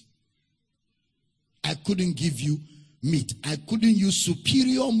 I couldn't give you meat. I couldn't use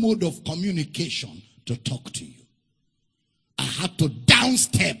superior mode of communication to talk to you. I had to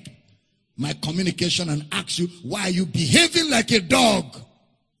downstep my communication and ask you, why are you behaving like a dog?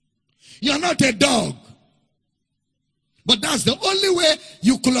 You're not a dog. But that's the only way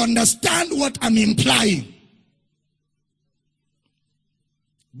you could understand what I'm implying.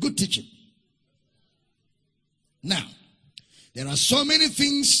 Good teaching. Now, there are so many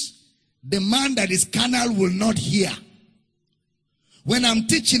things the man that is carnal will not hear. When I'm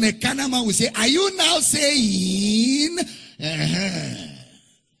teaching, a carnal man will say, are you now saying?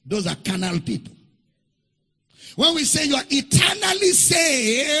 Those are carnal people. When we say you are eternally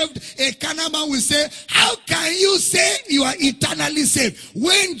saved, a carnal man will say, how can you say you are eternally saved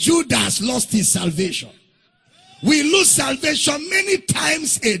when Judas lost his salvation? We lose salvation many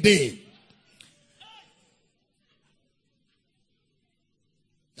times a day.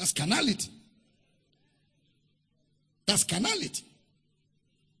 That's carnality. That's carnality.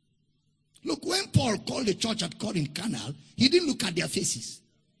 Look, when Paul called the church at Corinth carnal, he didn't look at their faces.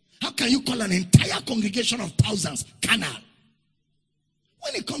 How can you call an entire congregation of thousands carnal?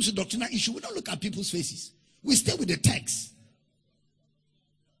 When it comes to doctrinal issue, we don't look at people's faces. We stay with the text.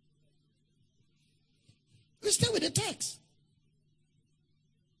 We stay with the text.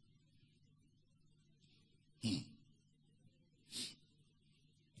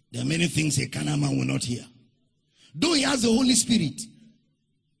 There are many things a carnal man will not hear. Though he has the Holy Spirit,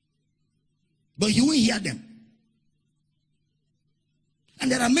 but he won't hear them.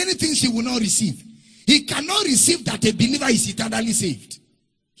 And there are many things he will not receive. He cannot receive that a believer is eternally saved.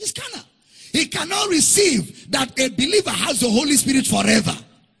 He's carnal. He cannot receive that a believer has the Holy Spirit forever.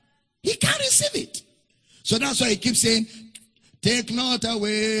 He can't receive it. So that's why he keeps saying, take not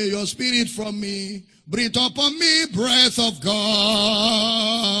away your spirit from me. Breathe upon me, breath of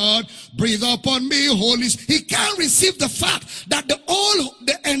God. Breathe upon me, Holy Spirit. He can't receive the fact that the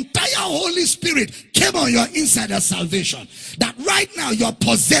entire Holy Spirit came on your inside of salvation. That right now you're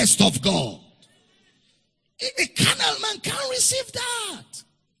possessed of God. A carnal man can't receive that.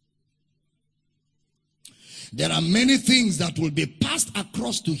 There are many things that will be passed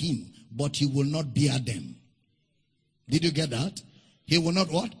across to him, but he will not bear them. Did you get that? He will not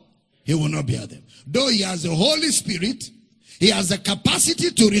what? He will not bear them. Though he has the Holy Spirit, he has the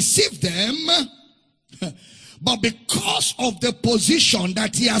capacity to receive them, but because of the position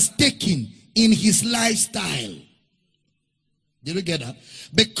that he has taken in his lifestyle, Did you get that?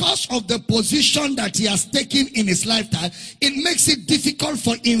 Because of the position that he has taken in his lifetime, it makes it difficult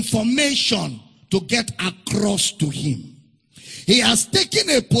for information to get across to him. He has taken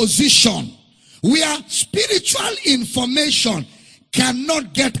a position where spiritual information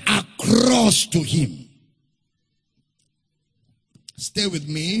cannot get across to him. Stay with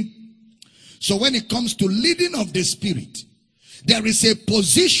me. So when it comes to leading of the Spirit, there is a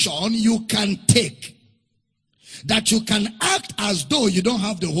position you can take, that you can act as though you don't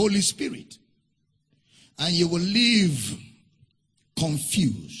have the Holy Spirit, and you will live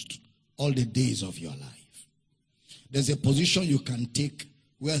confused all the days of your life. There's a position you can take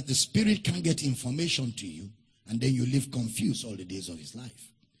where the Spirit can get information to you, and then you live confused all the days of his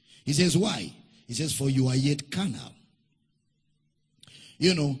life. He says, why? He says, for you are yet carnal.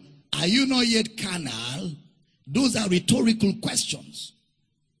 You know, are you not yet carnal? Those are rhetorical questions.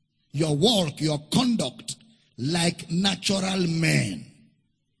 Your walk, your conduct, like natural men.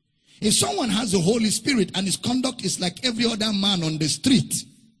 If someone has the Holy Spirit and his conduct is like every other man on the street,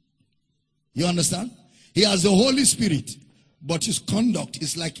 you understand? He has the Holy Spirit, but his conduct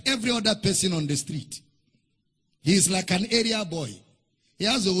is like every other person on the street. He is like an area boy. He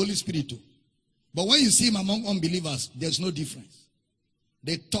has the Holy Spirit too. But when you see him among unbelievers, there's no difference.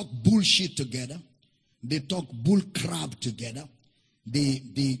 They talk bullshit together. They talk bull crap together. They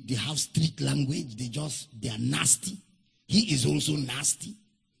have street language. They are nasty. He is also nasty.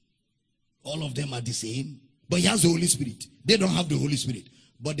 All of them are the same. But he has the Holy Spirit. They don't have the Holy Spirit.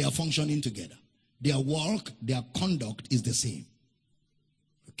 But they are functioning together. Their work, their conduct is the same.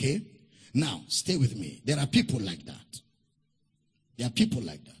 Okay? Now, stay with me. There are people like that. There are people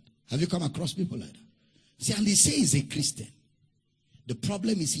like that. Have you come across people like that? See, and they say he's a Christian. The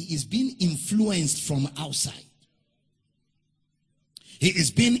problem is he is being influenced from outside. He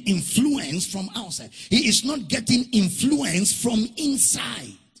is being influenced from outside. He is not getting influence from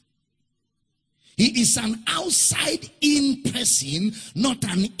inside. He is an outside in person, not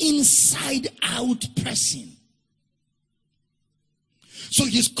an inside out person. So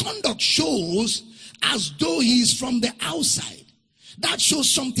his conduct shows as though he is from the outside. That shows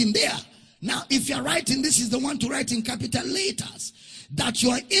something there. Now, if you're writing, this is the one to write in capital letters, that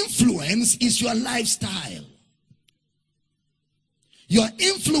your influence is your lifestyle. Your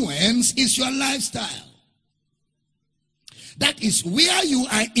influence is your lifestyle. That is where you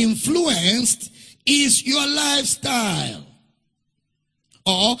are influenced is your lifestyle.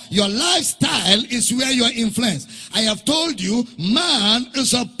 Or your lifestyle is where you are influenced. I have told you, man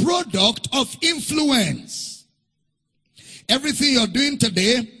is a product of influence. Everything you're doing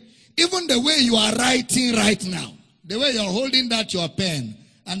today, even the way you are writing right now, the way you're holding that your pen,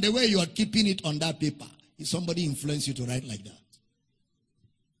 and the way you are keeping it on that paper, is somebody influenced you to write like that?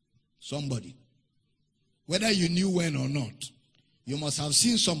 Somebody. Whether you knew when or not, you must have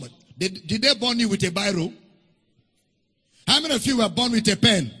seen somebody. Did they born you with a biro? How many of you were born with a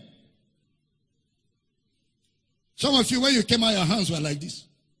pen? Some of you, when you came out, your hands were like this.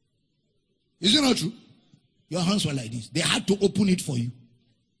 Is it not true? Your hands were like this. They had to open it for you.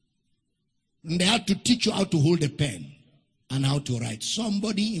 And they had to teach you how to hold a pen and how to write.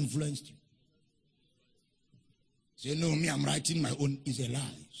 Somebody influenced you. Say, no, me, I'm writing my own. Is a lie.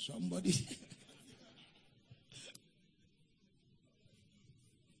 Somebody.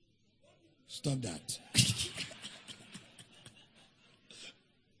 Stop that.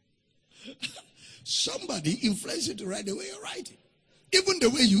 Somebody influenced you to write the way you're writing. Even the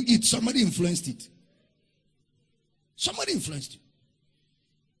way you eat, somebody influenced it. Somebody influenced you.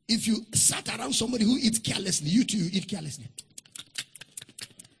 If you sat around somebody who eats carelessly, you too, you eat carelessly.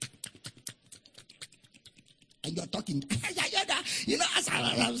 And you're talking, you know, as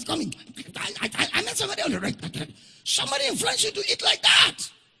I was coming, I met somebody on the right. Somebody influenced you to eat like that.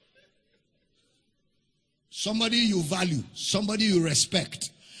 Somebody you value, somebody you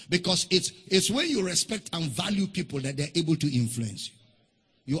respect. Because it's when you respect and value people that they're able to influence you.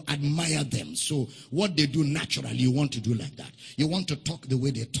 You admire them. So what they do naturally, you want to do like that. You want to talk the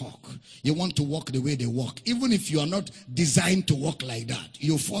way they talk. You want to walk the way they walk. Even if you are not designed to walk like that,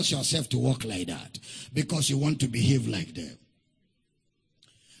 you force yourself to walk like that because you want to behave like them.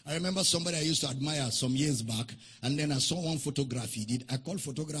 I remember somebody I used to admire some years back, and then I saw one photograph he did. I called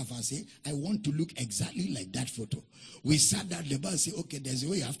photographer and said, I want to look exactly like that photo. We sat down the bar and said, okay, there's a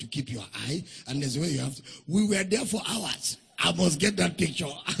way you have to keep your eye, and there's a way you have to. We were there for hours. I must get that picture.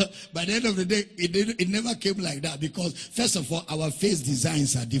 By the end of the day, it never came like that because, first of all, our face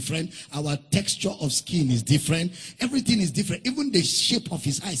designs are different. Our texture of skin is different. Everything is different. Even the shape of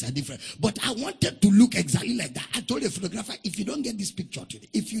his eyes are different. But I wanted to look exactly like that. I told the photographer, if you don't get this picture today,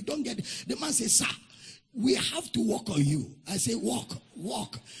 if you don't get it, the man says, sir, We have to work on you. I say,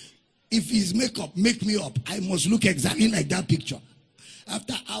 walk. If it's makeup, make me up. I must look exactly like that picture.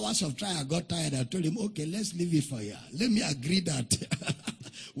 After hours of trying, I got tired. I told him, okay, let's leave it for here. Let me agree that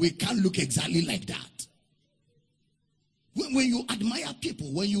we can't look exactly like that. When you admire people,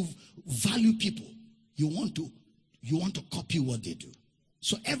 when you value people, you want to copy what they do.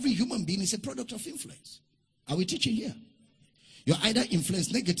 So every human being is a product of influence. Are we teaching here? You're either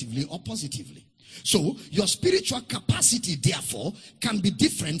influenced negatively or positively. So your spiritual capacity, therefore, can be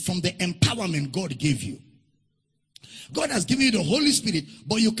different from the empowerment God gave you. God has given you the Holy Spirit,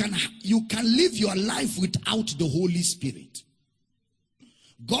 but you can live your life without the Holy Spirit.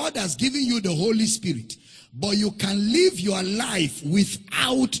 God has given you the Holy Spirit, but you can live your life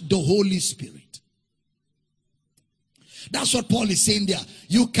without the Holy Spirit. That's what Paul is saying there.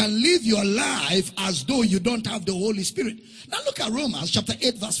 You can live your life as though you don't have the Holy Spirit. Now look at Romans chapter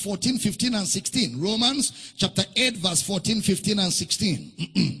 8 verse 14, 15 and 16. Romans chapter 8 verse 14, 15 and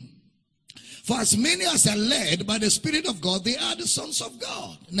 16. For as many as are led by the Spirit of God, they are the sons of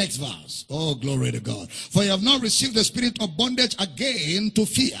God. Next verse. Oh, glory to God. For you have not received the spirit of bondage again to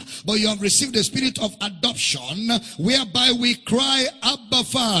fear, but you have received the spirit of adoption, whereby we cry, Abba,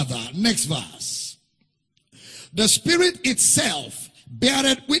 Father. Next verse. The Spirit itself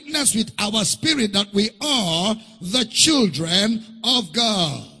beareth witness with our spirit that we are the children of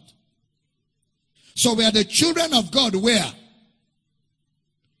God. So we are the children of God where?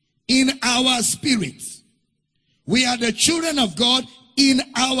 In our spirits. We are the children of God in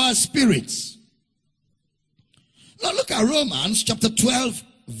our spirits. Now look at Romans chapter 12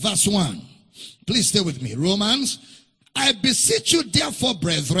 verse 1. Please stay with me. Romans. I beseech you therefore,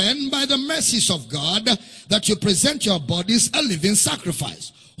 brethren, by the mercies of God, that you present your bodies a living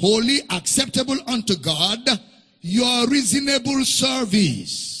sacrifice, holy, acceptable unto God, your reasonable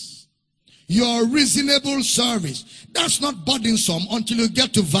service. Your reasonable service. That's not burdensome until you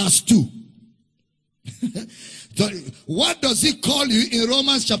get to verse 2. So what does he call you in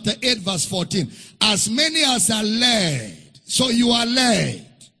Romans chapter 8 verse 14? As many as are led. So you are led.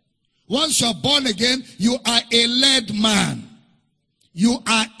 Once you're born again, you are a led man. You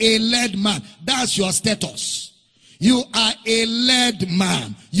are a led man. That's your status. You are a led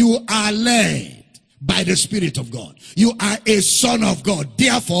man. You are led by the Spirit of God. You are a son of God.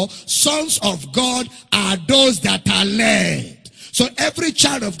 Therefore, sons of God are those that are led. So every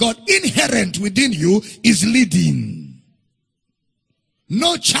child of God inherent within you is leading.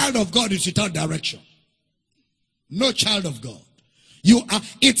 No child of God is without direction. No child of God.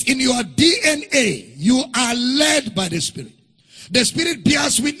 It's in your DNA. You are led by the Spirit. The Spirit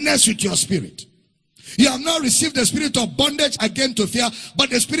bears witness with your spirit. You have not received the spirit of bondage again to fear, but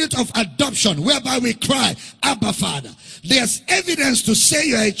the spirit of adoption, whereby we cry, Abba, Father. There's evidence to say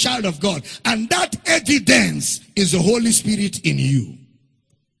you're a child of God, and that evidence is the Holy Spirit in you.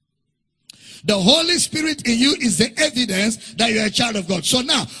 The Holy Spirit in you is the evidence that you're a child of God. So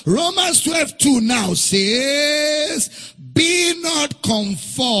now, Romans 12:2 now says, be not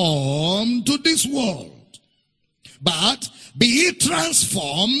conformed to this world, but be ye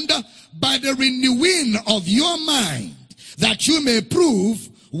transformed by the renewing of your mind, that you may prove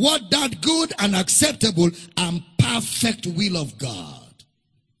what that good and acceptable and perfect will of God.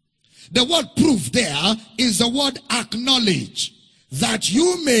 The word prove there is the word acknowledge. That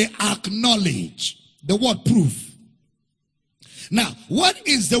you may acknowledge. The word prove. Now, what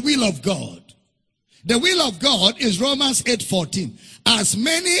is the will of God? The will of God is Romans 8:14. As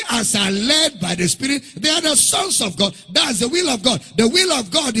many as are led by the Spirit, they are the sons of God. That's the will of God. The will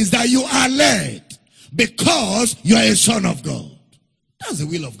of God is that you are led because you are a son of God. That's the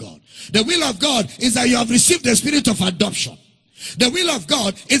will of God. The will of God is that you have received the spirit of adoption. The will of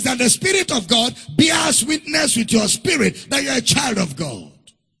God is that the Spirit of God bears witness with your spirit that you're a child of God.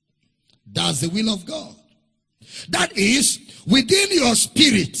 That's the will of God. That is, within your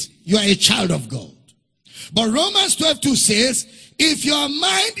spirit, you are a child of God. But Romans 12:2 says, if your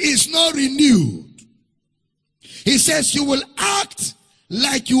mind is not renewed, he says you will act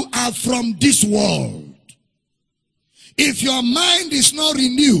like you are from this world. If your mind is not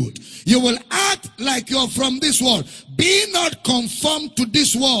renewed, you will act like you're from this world. Be not conformed to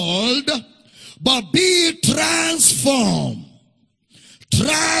this world, but be transformed.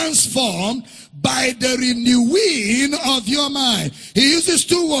 Transformed by the renewing of your mind. He uses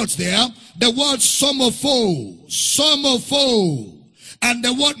two words there. The word somopho, and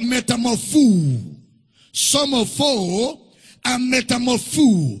the word metamorpho. Somopho and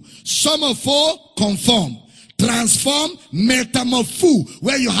metamorpho. Somopho, conform. Transform, metamorpho,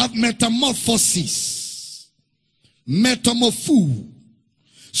 where you have metamorphosis. Metamorpho.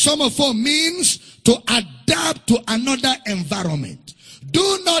 Semaphore means to adapt to another environment.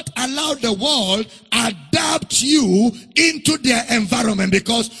 Do not allow the world adapt you into their environment,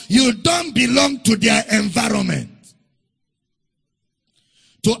 because you don't belong to their environment.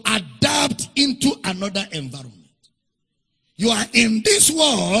 To adapt into another environment. You are in this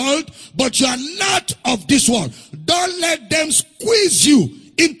world, but you are not of this world. Don't let them squeeze you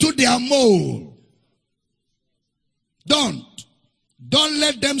into their mold. Don't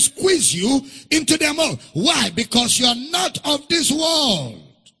let them squeeze you into their mold. Why? Because you are not of this world.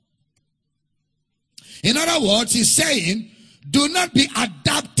 In other words, he's saying, do not be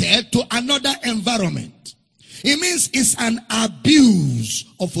adapted to another environment. It means it's an abuse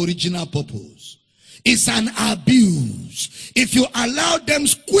of original purpose. It's an abuse. If you allow them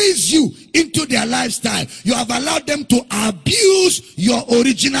squeeze you into their lifestyle, you have allowed them to abuse your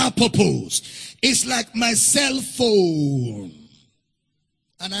original purpose. It's like my cell phone.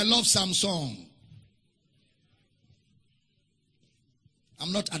 And I love Samsung.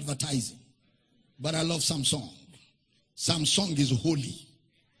 I'm not advertising, but I love Samsung. Samsung is holy.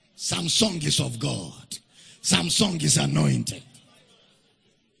 Samsung is of God. Samsung is anointed.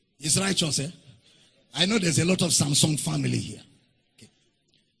 It's righteous, eh? I know there's a lot of Samsung family here. Okay.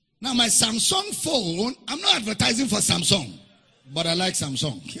 Now my Samsung phone, I'm not advertising for Samsung, but I like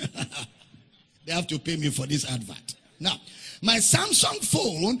Samsung. They have to pay me for this advert. Now, my Samsung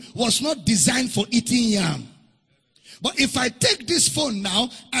phone was not designed for eating yam. But if I take this phone now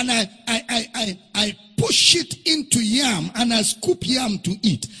and I push it into yam and I scoop yam to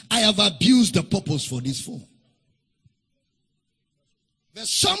eat, I have abused the purpose for this phone. There's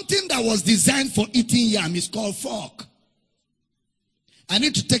something that was designed for eating yam. It's called fork. I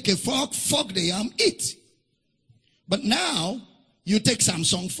need to take a fork, fork the yam, eat. But now, you take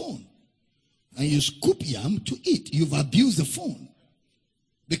Samsung phone and you scoop yam to eat. You've abused the phone.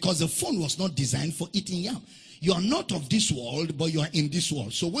 Because the phone was not designed for eating yam. You are not of this world, but you are in this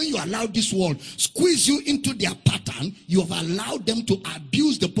world. So when you allow this world squeeze you into their pattern, you have allowed them to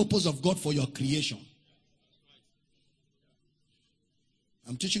abuse the purpose of God for your creation.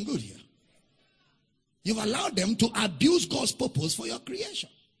 I'm teaching good here. You've allowed them to abuse God's purpose for your creation.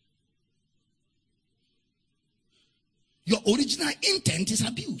 Your original intent is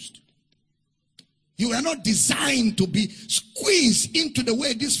abused. You are not designed to be squeezed into the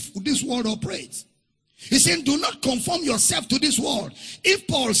way this world operates. He's saying, do not conform yourself to this world. If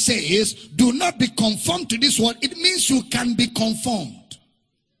Paul says, do not be conformed to this world, it means you can be conformed.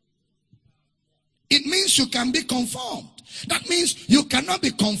 It means you can be conformed. That means you cannot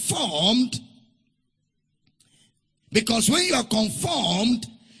be conformed, because when you are conformed,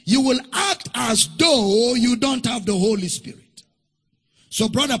 you will act as though you don't have the Holy Spirit. So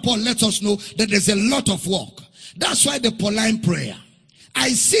Brother Paul lets us know that there's a lot of work. That's why the Pauline prayer, I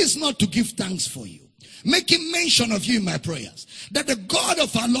cease not to give thanks for you, making mention of you in my prayers, that the God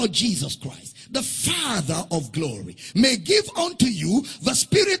of our Lord Jesus Christ, the Father of glory, may give unto you the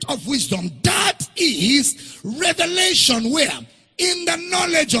spirit of wisdom, that is revelation, where? In the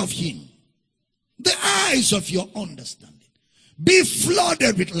knowledge of him. The eyes of your understanding be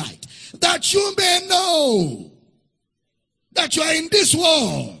flooded with light, that you may know that you are in this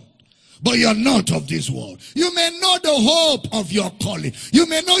world, but you are not of this world. You may know the hope of your calling. You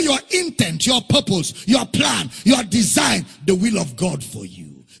may know your intent, your purpose, your plan, your design, the will of God for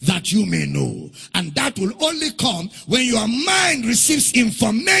you, that you may know. And that will only come when your mind receives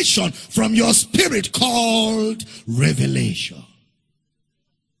information from your spirit called revelation.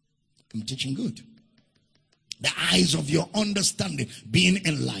 I'm teaching good. The eyes of your understanding being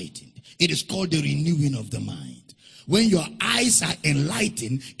enlightened. It is called the renewing of the mind. When your eyes are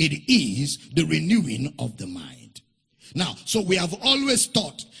enlightened, it is the renewing of the mind. Now, so we have always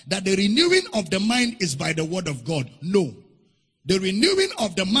thought that the renewing of the mind is by the word of God. No. The renewing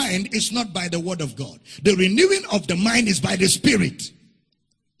of the mind is not by the word of God. The renewing of the mind is by the Spirit.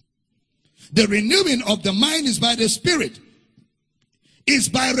 The renewing of the mind is by the Spirit. It's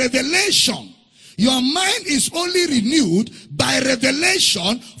by revelation. Your mind is only renewed by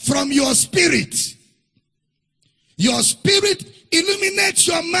revelation from your spirit. Your spirit illuminates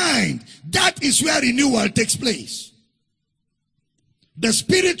your mind. That is where renewal takes place. The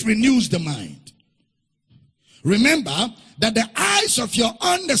Spirit renews the mind. Remember that the eyes of your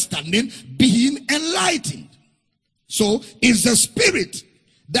understanding being enlightened. So it's the Spirit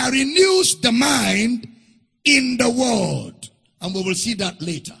that renews the mind in the Word. And we will see that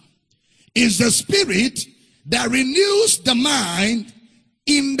later. It's the Spirit that renews the mind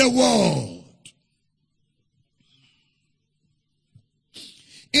in the Word.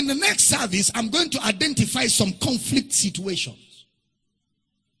 In the next service, I'm going to identify some conflict situations.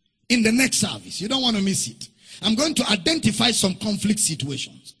 in the next service. You don't want to miss it. I'm going to identify some conflict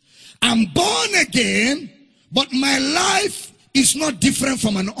situations. I'm born again, but my life is not different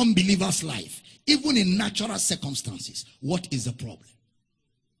from an unbeliever's life, even in natural circumstances. What is the problem?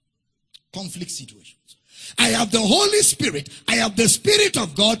 Conflict situations. I have the Holy Spirit, I have the Spirit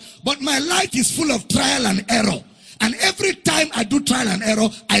of God, but my life is full of trial and error. And every time I do trial and error,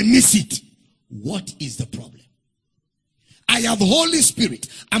 I miss it. What is the problem? I have Holy Spirit,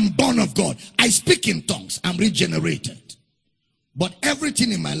 I'm born of God, I speak in tongues, I'm regenerated. But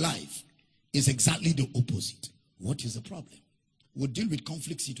everything in my life is exactly the opposite. What is the problem? We'll deal with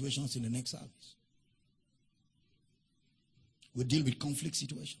conflict situations in the next service. We'll deal with conflict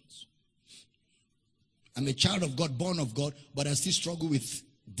situations. I'm a child of God, born of God, but I still struggle with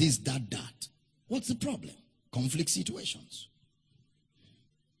this, that. What's the problem? Conflict situations.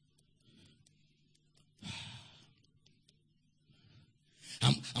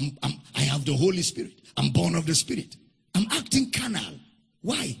 I have the Holy Spirit. I'm born of the Spirit. I'm acting carnal.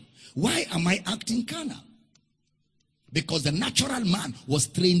 Why? Why am I acting carnal? Because the natural man was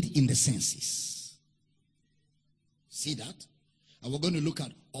trained in the senses. See that? And we're going to look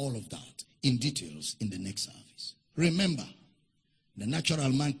at all of that in details in the next service. Remember, the natural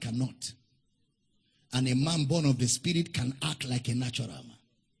man cannot. And a man born of the Spirit can act like a natural man.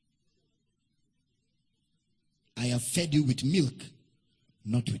 I have fed you with milk,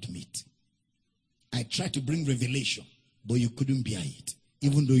 not with meat. I tried to bring revelation, but you couldn't bear it,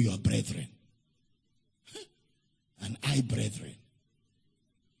 even though you are brethren. And I, brethren,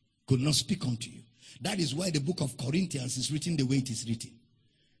 could not speak unto you. That is why the book of Corinthians is written the way it is written.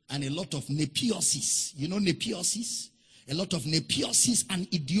 And a lot of nepioses. You know nepioses? A lot of nepioses and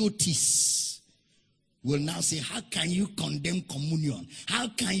idiotes will now say, how can you condemn communion? How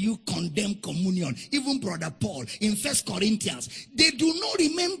can you condemn communion? Even Brother Paul in 1 Corinthians, they do not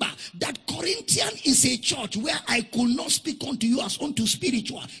remember that Corinthian is a church where I could not speak unto you as unto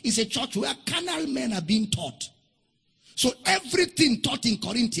spiritual. It's a church where carnal men are being taught. So everything taught in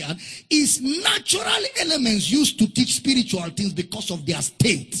Corinthians is natural elements used to teach spiritual things because of their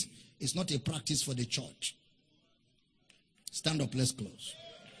state. It's not a practice for the church. Stand up, let's close.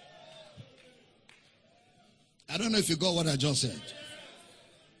 I don't know if you got what I just said.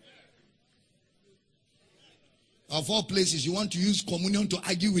 Of all places, you want to use communion to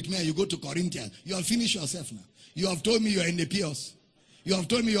argue with me and you go to Corinthians. You have finished yourself now. You have told me you are in the pious. You have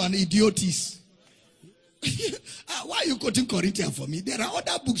told me you are an idiotis. Why are you quoting Corinthians for me? There are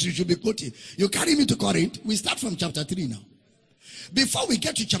other books you should be quoting. You carry me to Corinth. We start from chapter 3 now. Before we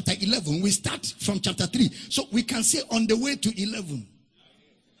get to chapter 11, we start from chapter 3. So we can say on the way to 11.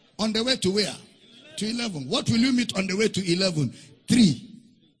 On the way to where? To 11. What will you meet on the way to 11? 3.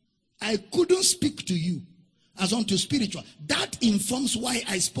 I couldn't speak to you as unto spiritual. That informs why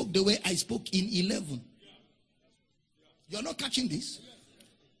I spoke the way I spoke in 11. You're not catching this?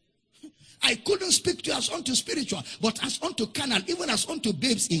 I couldn't speak to you as unto spiritual, but as unto carnal, even as unto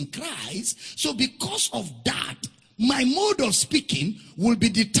babes in Christ. So because of that, my mode of speaking will be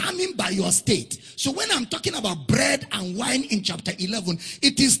determined by your state. So when I'm talking about bread and wine in chapter 11,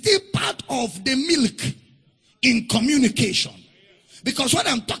 it is still part of the milk in communication. Because what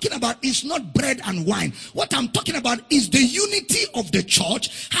I'm talking about is not bread and wine. What I'm talking about is the unity of the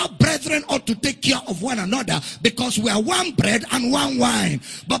church, how brethren ought to take care of one another, because we are one bread and one wine.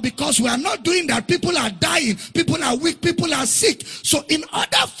 But because we are not doing that, people are dying, people are weak, people are sick. So in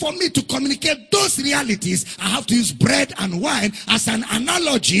order for me to communicate those realities, I have to use bread and wine as an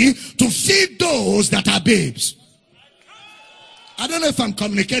analogy to feed those that are babes. I don't know if I'm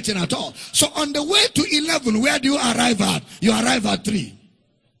communicating at all. So on the way to 11, where do you arrive at? You arrive at 3.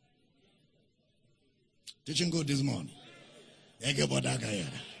 Teaching good this morning.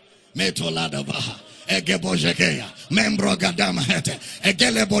 Egebo jekeya, membro gadama hete,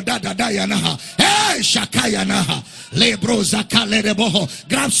 egele bodada dayanaha, hey shakaya naha, lebro zakale reboho.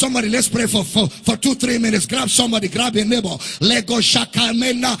 Grab somebody, let's pray for 2-3 minutes. Grab somebody, grab a neighbor. Lego shaka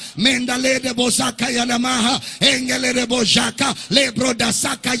mena, menda lede bozaka yanamaha, engele rebo jaka, lebro da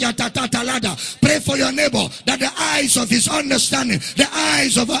saka yatatalada. Pray for your neighbor that the eyes of his understanding, the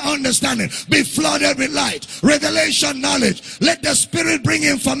eyes of our understanding be flooded with light, revelation, knowledge. Let the Spirit bring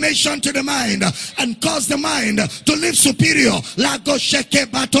information to the mind and cause the mind to live superior. Lago sheke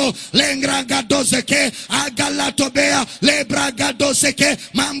bato, lengraga dozeke, agalato bea, lebraga dozeke,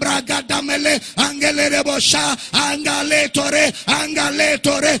 mambraga damele, angele rebosha, angaletore,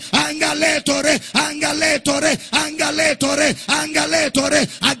 angaletore, angaletore, angaletore, angaletore, angaletore,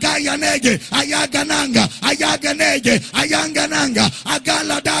 agayanege, ayagananga, ayaganege, ayangananga,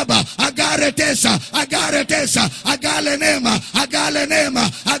 agaladaba, agaretesa, agaretesa, agalenema, agalenema,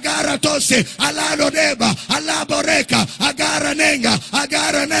 agaratose, alalodeba, alaboreka, agaranenga,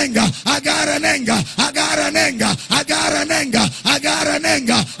 agaranenga, agaranenga, agaranenga, agaranenga,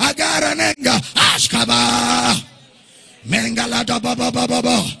 agaranenga, agaranenga, ashkaba. Mengalada baba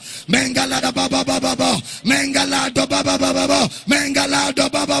baba, mengalada baba baba, mengalada baba baba, mengalada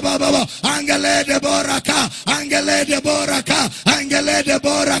baba baba, angele de boraka, angele de boraka, angele de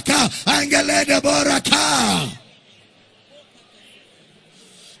boraka, angele de boraka.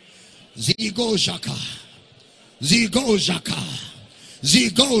 Zigo jaka, zigo jaka,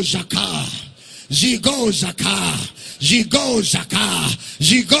 zigo jaka, zigo jaka, zigo jaka,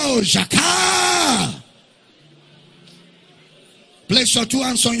 zigo jaka. Place your two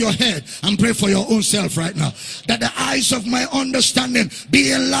hands on your head and pray for your own self right now. That the eyes of my understanding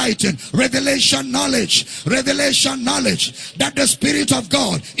be enlightened. Revelation knowledge. Revelation knowledge. That the Spirit of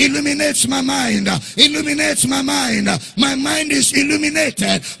God illuminates my mind. Illuminates my mind. My mind is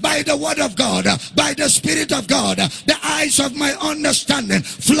illuminated by the Word of God. By the Spirit of God. The eyes of my understanding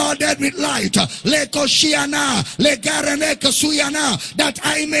flooded with light. That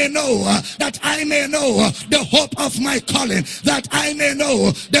I may know. That I may know the hope of my calling. That I may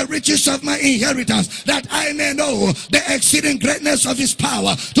know the riches of my inheritance, that I may know the exceeding greatness of his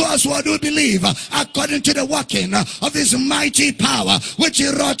power to us who do believe, according to the working of his mighty power, which he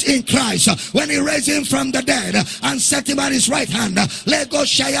wrought in Christ when he raised him from the dead and set him at his right hand. Lego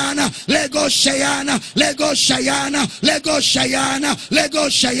Shayana, Lego Shayana, Lego Shayana, Lego Shayana, Lego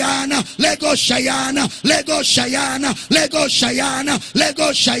Shayana, Lego Shayana, Lego Shayana, Lego Shayana, Lego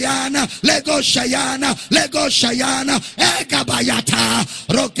Shayana, Lego Shayana, Lego Shayana, Egabaya.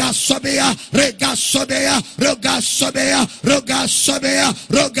 Roga sobea, rega sobea, roga sobea, roga sobea,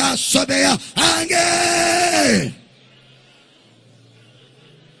 roga sobea, ange.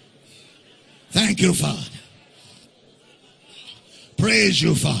 Thank you, Father. Praise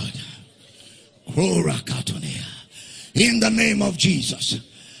you, Father. In the name of Jesus.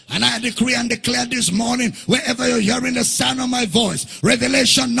 And I decree and declare this morning, wherever you're hearing the sound of my voice,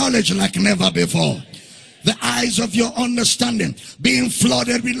 revelation knowledge like never before. The eyes of your understanding being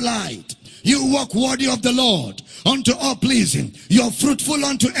flooded with light. You walk worthy of the Lord, unto all pleasing. You are fruitful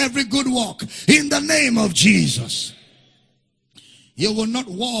unto every good work. In the name of Jesus. You will not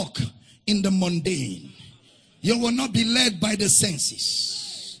walk in the mundane. You will not be led by the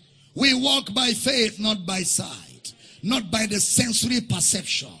senses. We walk by faith, not by sight. Not by the sensory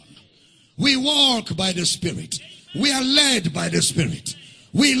perception. We walk by the Spirit. We are led by the Spirit.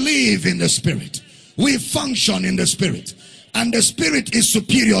 We live in the Spirit. We function in the Spirit. And the Spirit is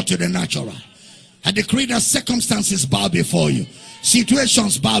superior to the natural. I decree that circumstances bow before you.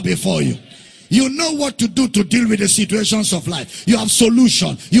 Situations bow before you. You know what to do to deal with the situations of life. You have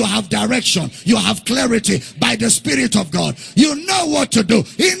solution. You have direction. You have clarity by the Spirit of God. You know what to do.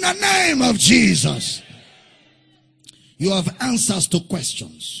 In the name of Jesus. You have answers to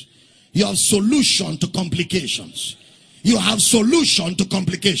questions. You have solution to complications. You have solution to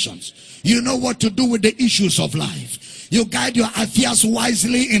complications. You know what to do with the issues of life. You guide your affairs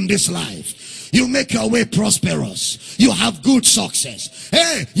wisely in this life. You make your way prosperous. You have good success.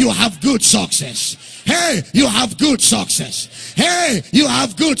 Hey, you have good success. Hey, you have good success. Hey, you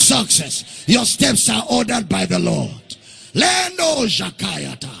have good success. Your steps are ordered by the Lord. Lendo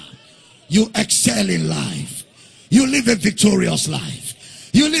Jakayata. You excel in life. You live a victorious life.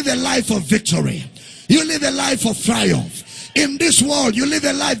 You live a life of victory. You live a life of triumph. In this world, you live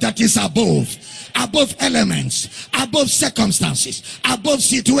a life that is above elements, above circumstances, above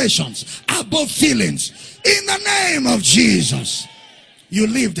situations, above feelings. In the name of Jesus, you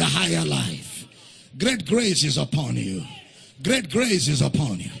live the higher life. Great grace is upon you. Great grace is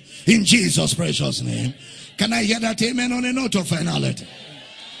upon you. In Jesus' precious name. Can I hear that amen on a note of finality?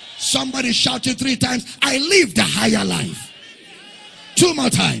 Somebody shout it 3 times. I live the higher life. 2 more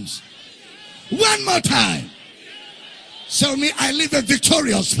times. 1 more time. So me, I live a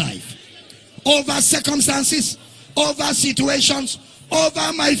victorious life. Over circumstances, over situations,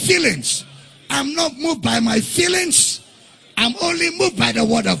 over my feelings. I'm not moved by my feelings. I'm only moved by the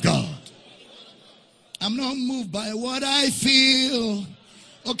Word of God. I'm not moved by what I feel.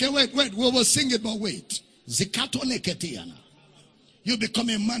 Okay, wait. We will sing it, but wait. Zikato neketiana. You become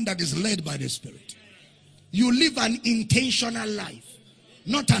a man that is led by the Spirit. You live an intentional life,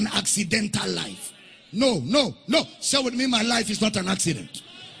 not an accidental life. No. Say with me, my life is not an accident.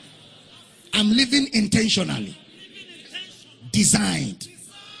 I'm living intentionally. Designed.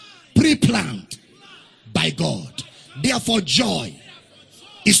 Pre-planned by God. Therefore, joy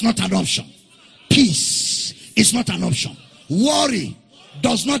is not an option. Peace is not an option. Worry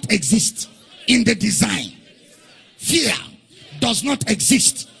does not exist in the design. Fear does not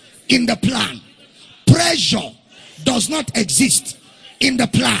exist in the plan. Pressure does not exist in the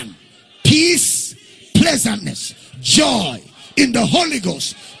plan. Peace, pleasantness, joy in the Holy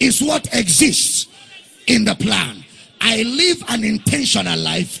Ghost is what exists in the plan. I live an intentional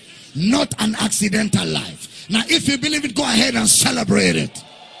life, not an accidental life. Now, if you believe it, go ahead and celebrate it.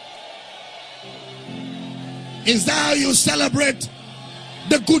 Is that how you celebrate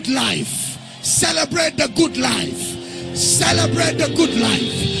the good life? Celebrate the good life. Celebrate the good life.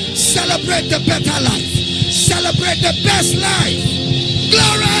 Celebrate the better life. Celebrate the best life.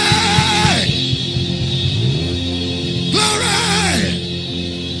 Glory! Glory!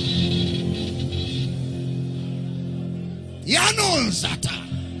 Yanonzata.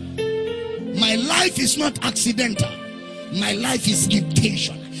 My life is not accidental. My life is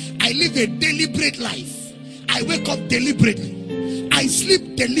intentional. I live a deliberate life. I wake up deliberately. I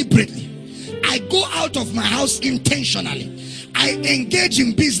sleep deliberately. I go out of my house intentionally. I engage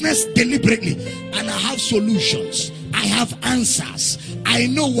in business deliberately. And I have solutions. I have answers. I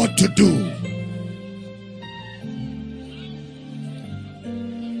know what to do.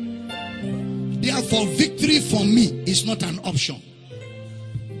 Therefore, victory for me is not an option.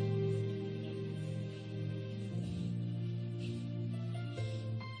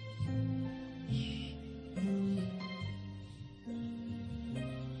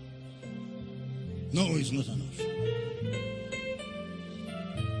 No, it's not an option.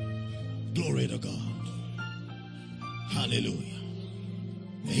 Glory to God. Hallelujah.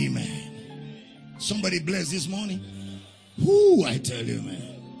 Amen. Somebody bless this morning. Whoo, I tell you, man.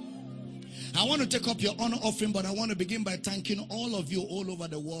 I want to take up your honor offering, but I want to begin by thanking all of you all over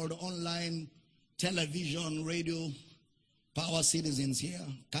the world, online, television, radio, power citizens here,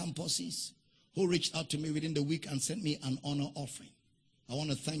 campuses, who reached out to me within the week and sent me an honor offering. I want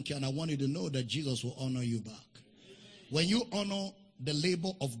to thank you, and I want you to know that Jesus will honor you back. When you honor the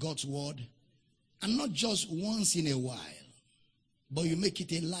labor of God's word, and not just once in a while, but you make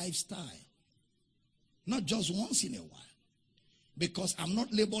it a lifestyle. Not just once in a while. Because I'm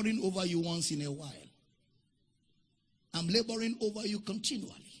not laboring over you once in a while. I'm laboring over you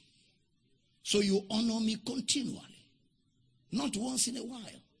continually. So you honor me continually. Not once in a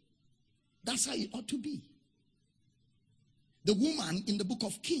while. That's how it ought to be. The woman in the book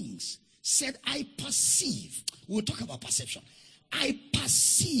of Kings said, I perceive. We'll talk about perception. I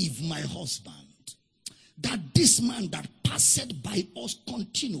perceive my husband, that this man that passed by us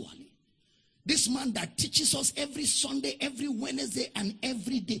continually, this man that teaches us every Sunday, every Wednesday, and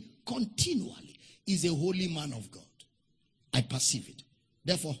every day continually, is a holy man of God. I perceive it.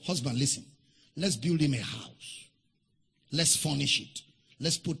 Therefore, husband, listen. Let's build him a house. Let's furnish it.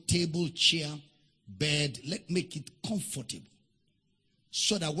 Let's put table, chair, bed. Let's make it comfortable.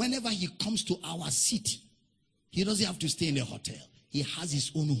 So that whenever he comes to our city, he doesn't have to stay in a hotel. He has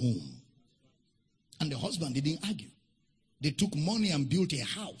his own home. And the husband didn't argue. They took money and built a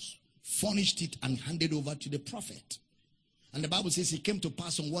house, furnished it, and handed over to the prophet. And the Bible says it came to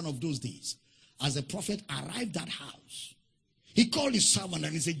pass on one of those days, as the prophet arrived at house, he called his servant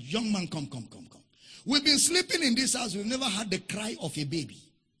and he said, young man, come. We've been sleeping in this house. We've never had the cry of a baby.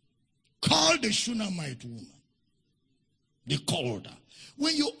 Call the Shunammite woman. They called her.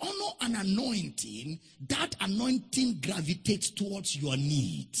 When you honor an anointing, that anointing gravitates towards your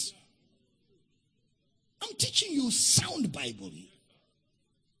needs. I'm teaching you sound Bible here.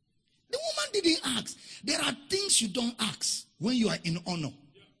 The woman didn't ask. There are things you don't ask when you are in honor.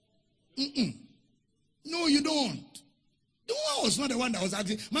 No, you don't. The woman was not the one that was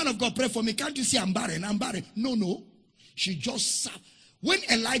asking, man of God, pray for me. Can't you see I'm barren? No. She just sat. When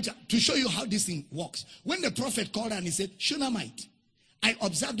Elijah, to show you how this thing works, when the prophet called her and he said, Shunammite, I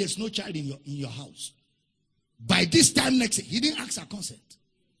observed there's no child in your house. By this time next year, he didn't ask her consent.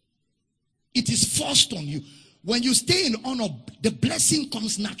 It is forced on you. When you stay in honor, the blessing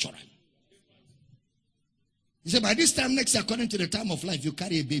comes naturally. He said, by this time next year, according to the time of life, you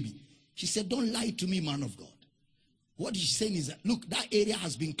carry a baby. She said, don't lie to me, man of God. What she's saying is that, look, that area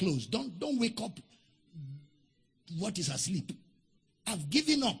has been closed. Don't wake up what is asleep. I've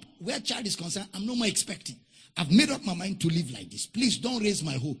given up. Where child is concerned, I'm no more expecting. I've made up my mind to live like this. Please don't raise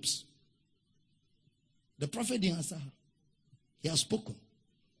my hopes. The prophet didn't answer her. He has spoken.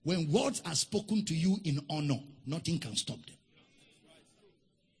 When words are spoken to you in honor, nothing can stop them.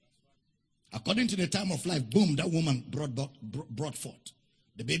 According to the time of life, boom, that woman brought forth.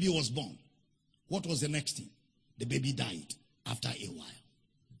 The baby was born. What was the next thing? The baby died after a while.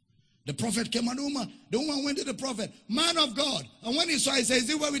 The prophet came and the woman went to the prophet, man of God. And when he saw it, he said, is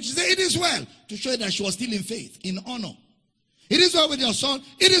it well? She said, it is well. To show that she was still in faith, in honor. It is well with your son.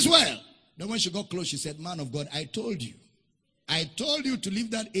 It is well. Then when she got close, she said, man of God, I told you to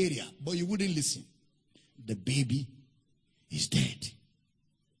leave that area, but you wouldn't listen. The baby is dead.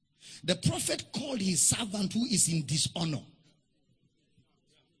 The prophet called his servant who is in dishonor.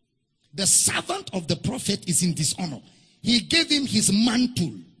 The servant of the prophet is in dishonor. He gave him his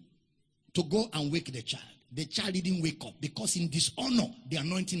mantle to go and wake the child. The child didn't wake up because in dishonor, the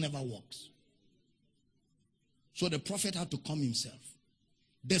anointing never works. So the prophet had to come himself.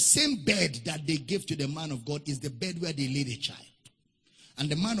 The same bed that they gave to the man of God is the bed where they laid the child. And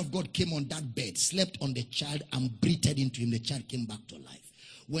the man of God came on that bed, slept on the child, and breathed into him. The child came back to life.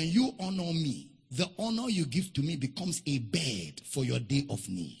 When you honor me, the honor you give to me becomes a bed for your day of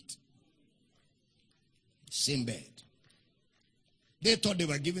need. Same bed. They thought they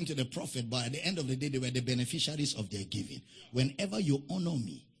were giving to the prophet, but at the end of the day, they were the beneficiaries of their giving. Whenever you honor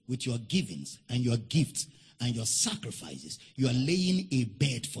me with your givings and your gifts and your sacrifices, you are laying a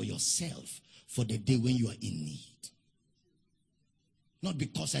bed for yourself for the day when you are in need. Not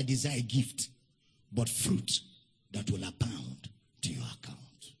because I desire a gift, but fruit that will abound to your account.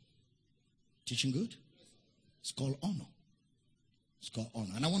 Teaching good? It's called honor. It's called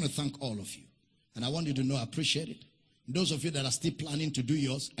honor. And I want to thank all of you. And I want you to know I appreciate it. Those of you that are still planning to do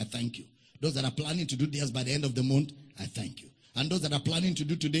yours, I thank you. Those that are planning to do theirs by the end of the month, I thank you. And those that are planning to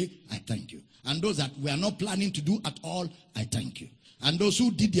do today, I thank you. And those that we are not planning to do at all, I thank you. And those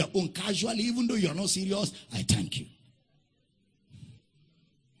who did their own casually, even though you are not serious, I thank you.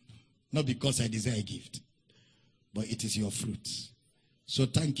 Not because I desire a gift, but it is your fruit. So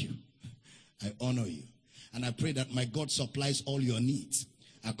thank you. I honor you. And I pray that my God supplies all your needs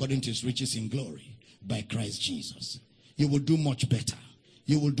according to his riches in glory by Christ Jesus. You will do much better.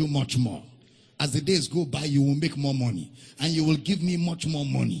 You will do much more. As the days go by, you will make more money. And you will give me much more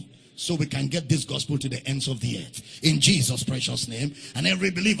money. So we can get this gospel to the ends of the earth. In Jesus' precious name. And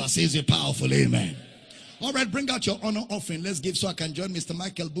every believer says a powerful amen. All right, bring out your honor offering. Let's give so I can join Mr.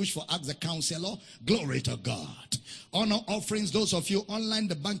 Michael Bush for Ask the Counselor. Glory to God. Honor offerings, those of you online,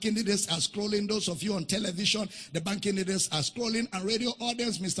 the banking leaders are scrolling. Those of you on television, the banking leaders are scrolling. And radio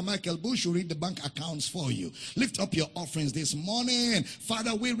audience, Mr. Michael Bush will read the bank accounts for you. Lift up your offerings this morning.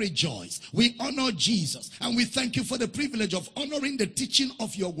 Father, we rejoice. We honor Jesus. And we thank you for the privilege of honoring the teaching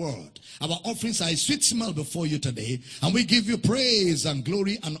of your word. Our offerings are a sweet smell before you today. And we give you praise and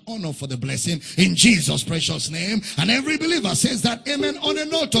glory and honor for the blessing in Jesus' precious name. And every believer says that amen on a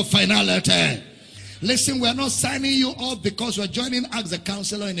note of finality. Listen, we're not signing you off because we're joining Ask the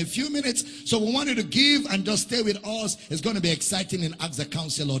Counselor in a few minutes. So we want you to give and just stay with us. It's going to be exciting in Ask the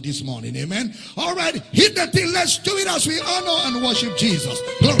Counselor this morning. Amen. All right, hit the thing. Let's do it as we honor and worship Jesus.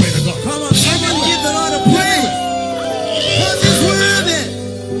 Glory to God. Come on, someone give the Lord a praise. Because he's worthy.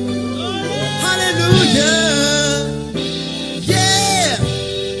 Hallelujah. Yeah.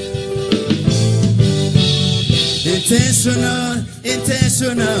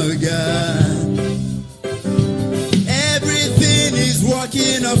 Intentional, God. Everything is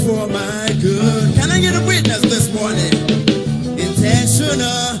working out for my good. Can I get a witness this morning?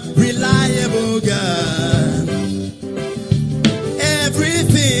 Intentional, reliable, God.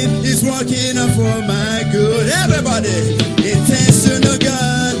 Everything is working out for my good. Everybody, intentional,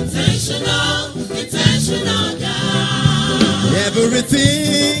 God. Intentional, God.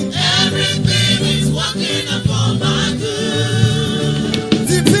 Everything is working out for my good.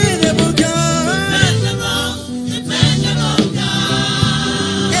 Dependable, God. Dependable,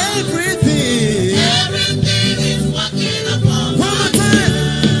 God. Everything is working out for my good.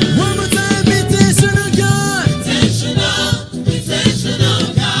 One more time, intentional, God. Intentional,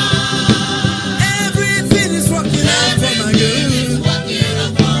 God. Everything is working out for my good.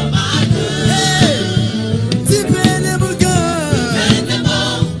 Hey, dependable, God.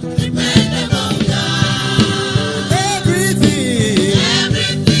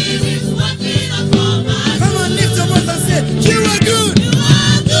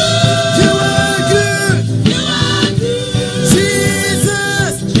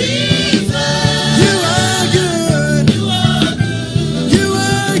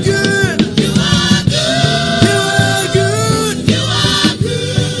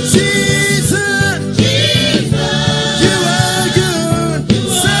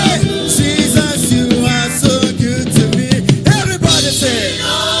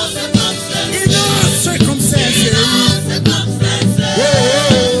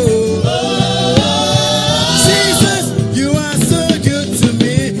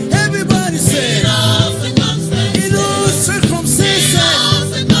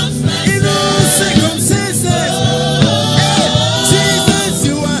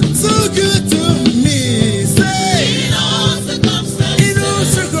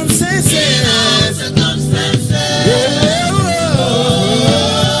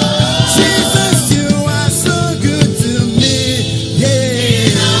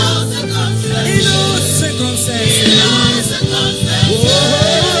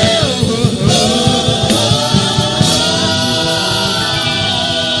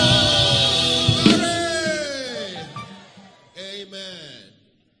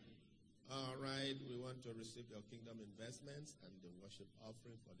 receive your kingdom investments and the worship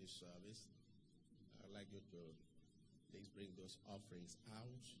offering for this service. I'd like you to please bring those offerings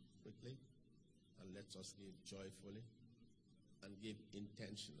out quickly, and let us give joyfully and give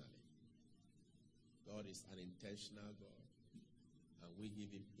intentionally. God is an intentional God, and we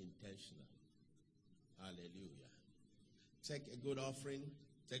give him intentionally. Hallelujah. Take a good offering.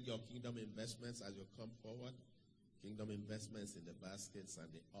 Take your kingdom investments as you come forward. Kingdom investments in the baskets and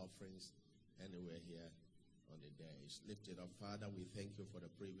the offerings anywhere here on the days. Lift it up. Father, we thank you for the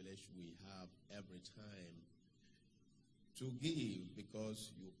privilege we have every time to give,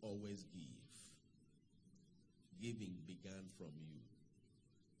 because you always give. Giving began from you,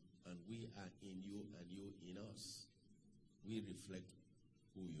 and we are in you and you in us. We reflect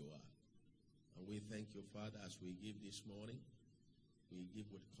who you are. And we thank you, Father, as we give this morning. We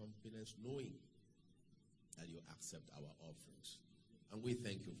give with confidence, knowing that you accept our offerings. And we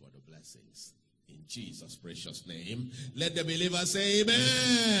thank you for the blessings. In Jesus' precious name, let the believer say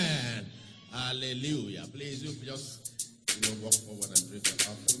amen. Hallelujah. Please, you just walk forward and bring the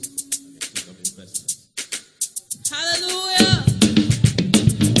offerings and the kingdom investments. Hallelujah.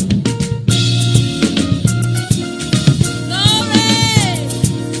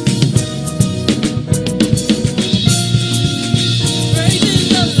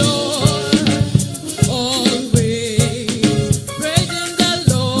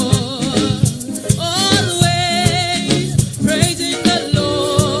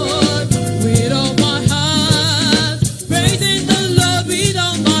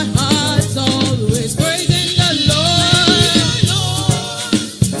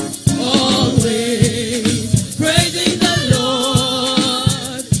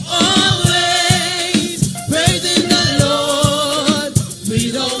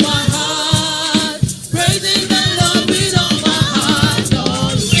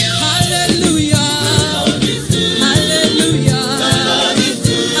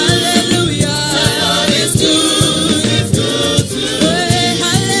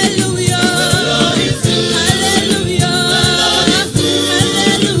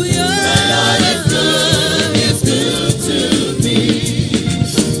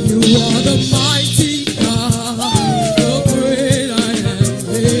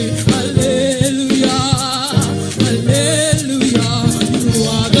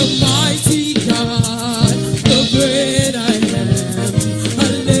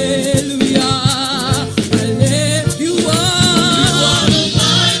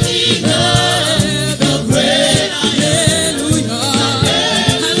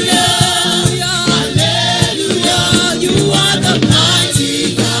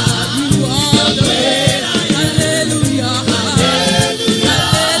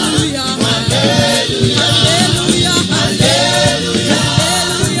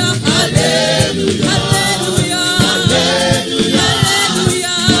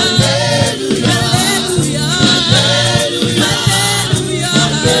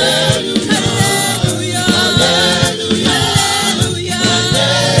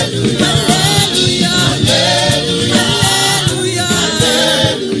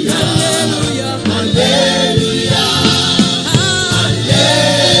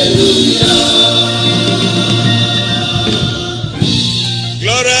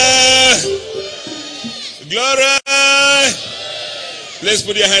 Let's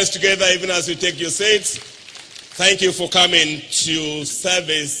put your hands together even as we take your seats. Thank you for coming to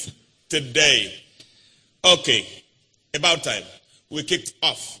service today. Okay, about time. We kicked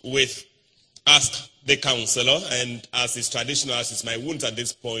off with Ask the Counselor, and as is traditional, as is my wound at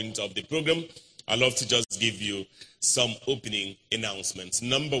this point of the program, I'd love to just give you some opening announcements.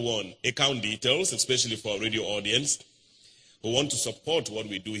 Number one, account details, especially for our radio audience who want to support what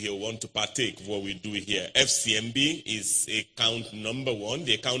we do here, who want to partake of what we do here. FCMB is account number one.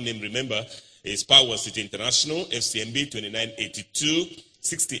 The account name, remember, is Power City International, FCMB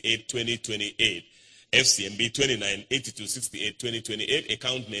 2982-68-2028. FCMB 2982-68-2028.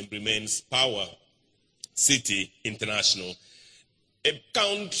 Account name remains Power City International.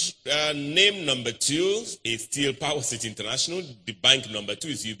 Account name number two is still Power City International. The bank number two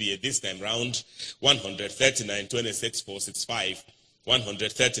is UBA this time round, 139-26-465.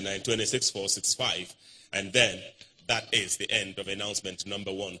 139-26-465. And then that is the end of announcement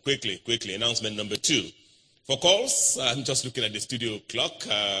number one. Quickly, announcement number two. For calls, I'm just looking at the studio clock.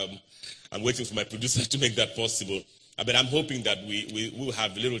 I'm waiting for my producer to make that possible. But I'm hoping that we will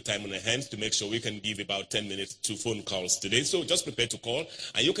have a little time on our hands to make sure we can give about 10 minutes to phone calls today. So just prepare to call.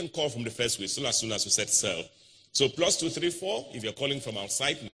 And you can call from the first whistle as soon as we set sail. So +234 if you're calling from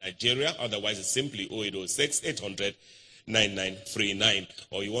outside Nigeria. Otherwise, it's simply 0806 800 9939.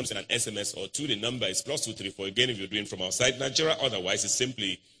 Or you want to send an SMS or two, the number is +234. Again, if you're doing from outside Nigeria, otherwise it's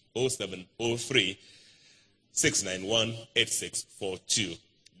simply 0703 691 8642.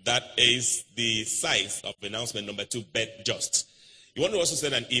 That is the size of announcement number 2, Bet Just. You want to also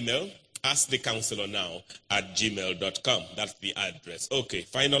send an email, askthecounselornow@gmail.com. That's the address. Okay,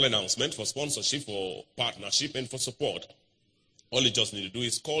 final announcement for sponsorship, for partnership, and for support. All you just need to do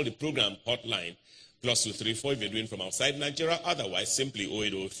is call the program hotline, +234 if you're doing from outside Nigeria. Otherwise, simply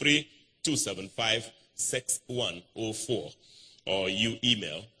 0803 275 6104. Or you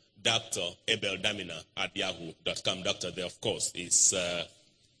email Dr. Abel Damina @yahoo.com. Doctor there, of course, is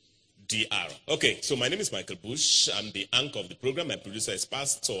DR. Okay, so my name is Michael Bush. I'm the anchor of the program. My producer is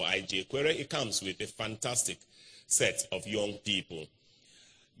Pastor I.J. Quere. It comes with a fantastic set of young people.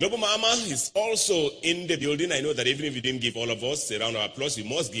 Global Mama is also in the building. I know that even if you didn't give all of us a round of applause, you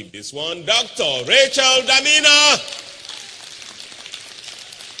must give this one. Dr. Rachel Damina.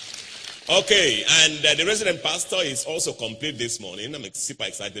 Okay, and the resident pastor is also complete this morning. I'm super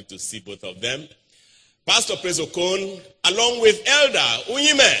excited to see both of them. Pastor Prezokon, along with Elder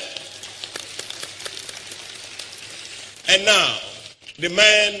Unyime. And now, the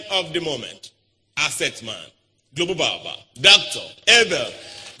man of the moment, asset man, Global Baba, Dr. Abel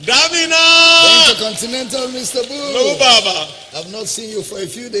Damina! Intercontinental Mr. Boo. Global Baba. I've not seen you for a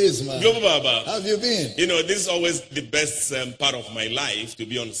few days, man. Global Baba. How have you been? You know, this is always the best part of my life, to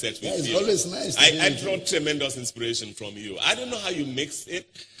be on set with you. It's always nice to I draw tremendous inspiration from you. I don't know how you mix it.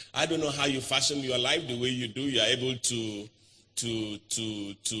 I don't know how you fashion your life the way you do. You are able to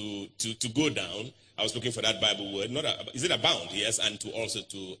go down. I was looking for that Bible word. Is it abound? Yes, and to also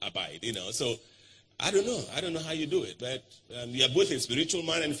to abide. You know, so I don't know. I don't know how you do it, but you are both a spiritual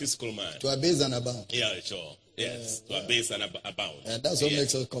man and a physical man. To abase and abound. Yeah, sure. Yes, to abase and abound. And that's what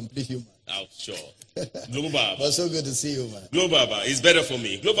makes us complete human. Oh, sure. Global Baba. But so good to see you, man. Global Baba is better for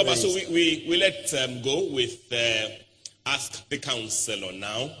me. Global Baba. So we let go with Ask the Counselor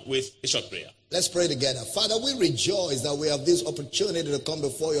now with a short prayer. Let's pray together. Father, we rejoice that we have this opportunity to come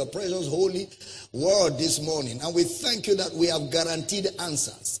before your precious holy word this morning. And we thank you that we have guaranteed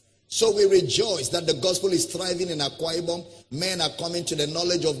answers. So we rejoice that the gospel is thriving in Akwa Ibom. Men are coming to the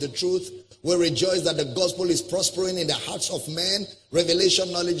knowledge of the truth. We rejoice that the gospel is prospering in the hearts of men.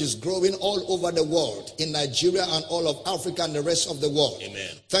 Revelation knowledge is growing all over the world, in Nigeria and all of Africa and the rest of the world.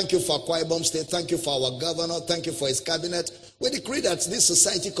 Amen. Thank you for Akwa Ibom State. Thank you for our governor. Thank you for his cabinet. We decree that this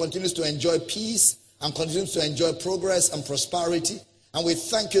society continues to enjoy peace and continues to enjoy progress and prosperity. And we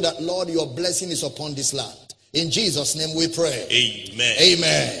thank you that, Lord, your blessing is upon this land. In Jesus' name we pray. Amen.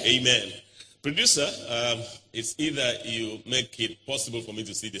 Amen. Amen. Producer, it's either you make it possible for me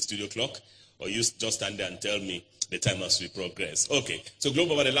to see the studio clock, or you just stand there and tell me the time as we progress. Okay. So,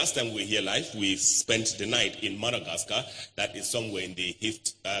 Global, the last time we were here live, we spent the night in Madagascar. That is somewhere in the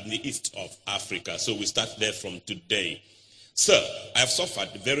east of Africa. So we start there from today. Sir, I have suffered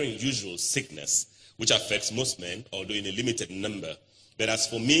a very unusual sickness, which affects most men, although in a limited number. But as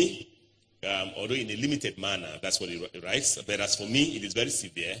for me, although in a limited manner, that's what he writes. But as for me, it is very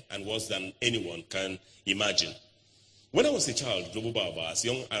severe and worse than anyone can imagine. When I was a child, Global Baba, as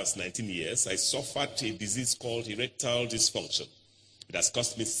young as 19 years, I suffered a disease called erectile dysfunction. It has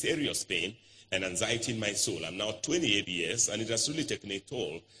caused me serious pain and anxiety in my soul. I'm now 28 years, and it has really taken a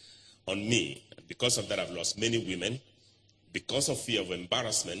toll on me. Because of that, I've lost many women. Because of fear of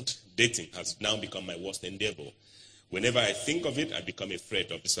embarrassment, dating has now become my worst endeavor. Whenever I think of it, I become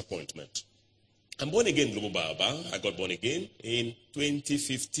afraid of disappointment. I'm born again, Global Baba. I got born again in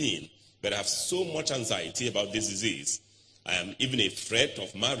 2015. But I have so much anxiety about this disease. I am even afraid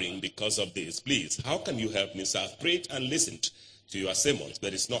of marrying because of this. Please, how can you help me, sir? I've prayed and listened to your sermons,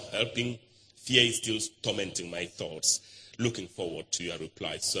 but it's not helping. Fear is still tormenting my thoughts. Looking forward to your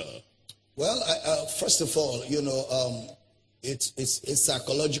reply, sir. Well, first of all, it's a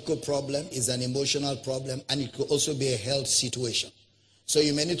psychological problem, it's an emotional problem, and it could also be a health situation. So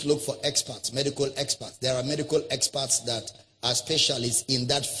you may need to look for experts, medical experts. There are medical experts that are specialists in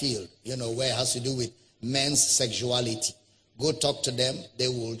that field, where it has to do with men's sexuality. Go talk to them. They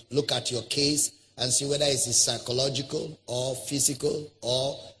will look at your case and see whether it's psychological or physical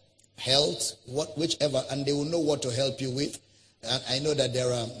or health, whichever, and they will know what to help you with. And I know that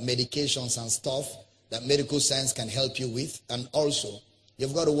there are medications and stuff that medical science can help you with. And also,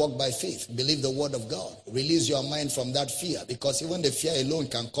 you've got to walk by faith. Believe the word of God. Release your mind from that fear, because even the fear alone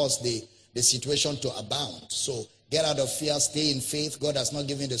can cause the situation to abound. So get out of fear, stay in faith. God has not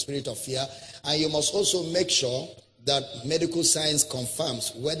given the spirit of fear. And you must also make sure that medical science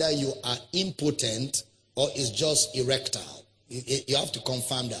confirms whether you are impotent or is just erectile. You have to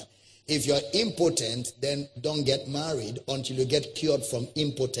confirm that. If you're impotent, then don't get married until you get cured from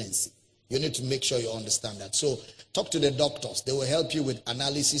impotency. You need to make sure you understand that. So talk to the doctors. They will help you with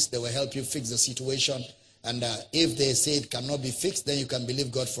analysis. They will help you fix the situation. And if they say it cannot be fixed, then you can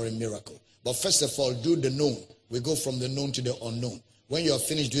believe God for a miracle. But first of all, do the known. We go from the known to the unknown. When you are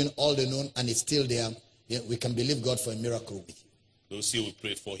finished doing all the known and it's still there, we can believe God for a miracle with you. We'll still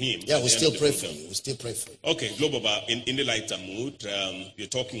pray for him. Yeah, we'll still pray for you. We'll still pray for you. Okay, Global Bar, in the lighter mood, you're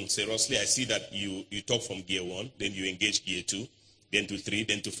talking seriously. I see that you talk from gear 1, then you engage gear 2, then to 3,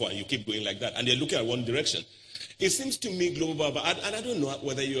 then to 4, and you keep going like that. And they're looking at one direction. It seems to me, Global Bar, and I don't know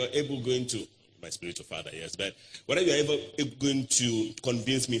whether you are able going to, my spiritual father, yes, but whether you're ever going to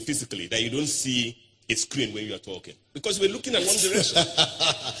convince me physically that you don't see a screen when you are talking. Because we're looking at one direction.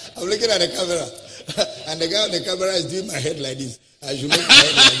 I'm looking at the camera. And the guy on the camera is doing my head like this. I should make my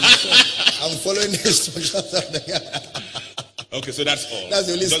head like this. So I'm following the instructions of the guy. Okay, so that's all. That's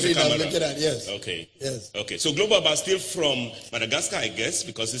the only just screen the I'm looking at, yes. Okay. Yes. Okay, so Global Bar still from Madagascar, I guess,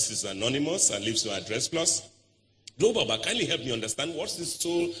 because this is anonymous and leaves no address plus. Global Bar, kindly help me understand what's the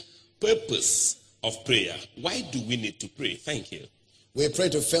sole purpose of prayer? Why do we need to pray? Thank you. We pray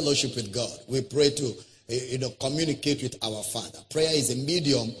to fellowship with God. We pray to communicate with our Father. Prayer is a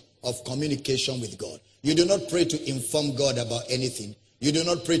medium of communication with God. You do not pray to inform God about anything. You do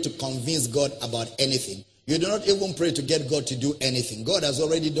not pray to convince God about anything. You do not even pray to get God to do anything. God has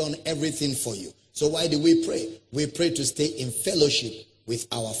already done everything for you. So why do we pray? We pray to stay in fellowship with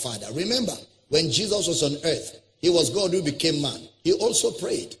our Father. Remember, when Jesus was on earth, he was God who became man. He also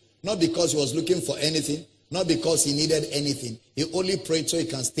prayed. Not because he was looking for anything, not because he needed anything. He only prayed so he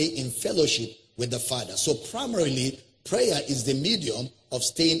can stay in fellowship with the Father. So primarily, prayer is the medium of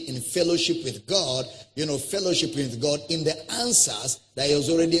staying in fellowship with God, fellowship with God in the answers that he has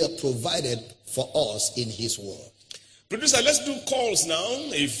already provided for us in his word. Producer, let's do calls now,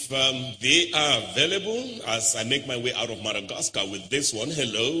 if they are available, as I make my way out of Madagascar with this one.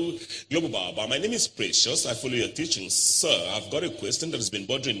 Hello, Global Baba. My name is Precious. I follow your teachings. Sir, I've got a question that has been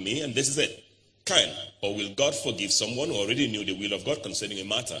bothering me, and this is it. Can or will God forgive someone who already knew the will of God concerning a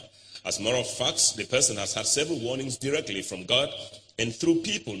matter? As a matter of fact, the person has had several warnings directly from God and through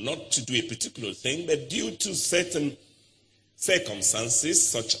people not to do a particular thing, but due to certain circumstances,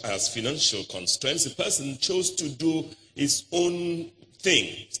 such as financial constraints, the person chose to do his own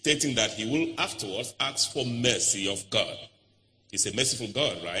thing, stating that he will afterwards ask for mercy of God. He's a merciful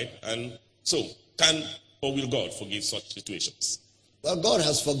God, right? And so, can or will God forgive such situations? Well, God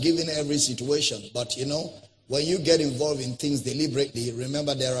has forgiven every situation, but when you get involved in things deliberately,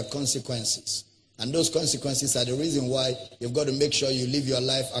 remember there are consequences. And those consequences are the reason why you've got to make sure you live your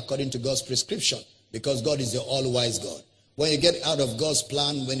life according to God's prescription, because God is the all-wise God. When you get out of God's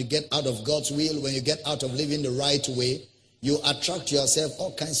plan, when you get out of God's will, when you get out of living the right way, you attract to yourself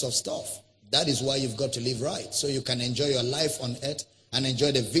all kinds of stuff. That is why you've got to live right, so you can enjoy your life on earth and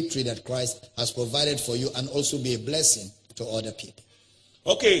enjoy the victory that Christ has provided for you and also be a blessing to other people.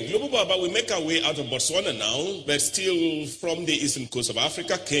 Okay, Global Baba, we make our way out of Botswana now, but still from the eastern coast of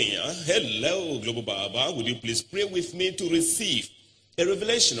Africa, Kenya. Hello, Global Baba. Would you please pray with me to receive a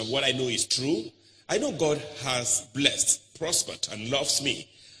revelation of what I know is true? I know God has blessed, prospered, and loves me,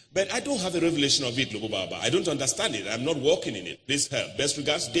 but I don't have a revelation of it, Global Baba. I don't understand it. I'm not walking in it. Please help. Best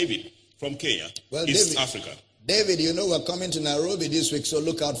regards, David from Kenya, East Africa. David, we're coming to Nairobi this week, so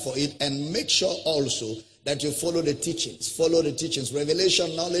look out for it. And make sure also that you follow the teachings. Follow the teachings.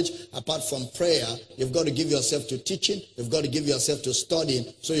 Revelation knowledge, apart from prayer, you've got to give yourself to teaching. You've got to give yourself to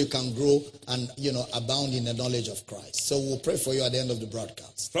studying so you can grow and, abound in the knowledge of Christ. So we'll pray for you at the end of the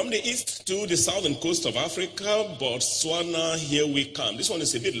broadcast. From the east to the southern coast of Africa, Botswana, here we come. This one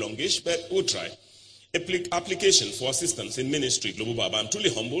is a bit longish, but we'll try. Application for assistance in ministry, Global Baba. I'm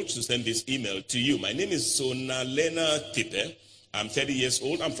truly humbled to send this email to you. My name is Sonalena Tipe. I'm 30 years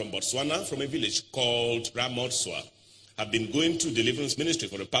old. I'm from Botswana, from a village called Ramotswa. I've been going to deliverance ministry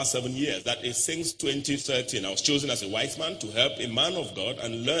for the past 7 years. That is since 2013. I was chosen as a white man to help a man of God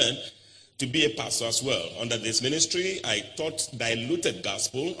and learn to be a pastor as well. Under this ministry, I taught diluted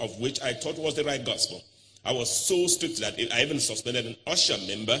gospel, of which I thought was the right gospel. I was so strict that I even suspended an usher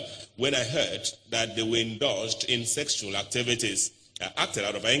member when I heard that they were indulged in sexual activities. I acted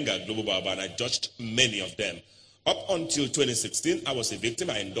out of anger, Global Baba, and I judged many of them. Up until 2016, I was a victim.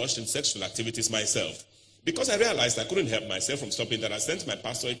 I indulged in sexual activities myself. Because I realized I couldn't help myself from stopping that, I sent my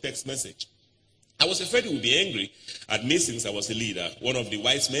pastor a text message. I was afraid he would be angry at me since I was a leader. One of the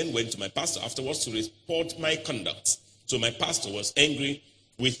wise men went to my pastor afterwards to report my conduct. So my pastor was angry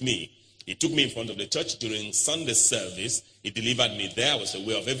with me. He took me in front of the church during Sunday service. He delivered me there. I was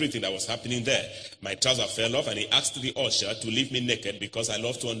aware of everything that was happening there. My trouser fell off, and he asked the usher to leave me naked because I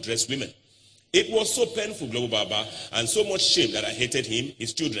love to undress women. It was so painful, Global Baba, and so much shame that I hated him,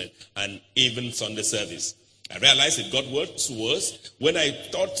 his children, and even Sunday service. I realized it got worse when I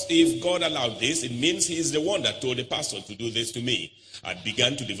thought if God allowed this, it means he is the one that told the pastor to do this to me. I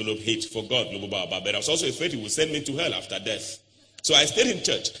began to develop hate for God, Global Baba, but I was also afraid he would send me to hell after death. So I stayed in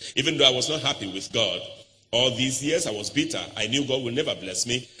church, even though I was not happy with God. All these years I was bitter. I knew God would never bless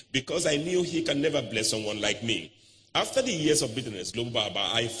me because I knew he can never bless someone like me. After the years of bitterness, Global Baba,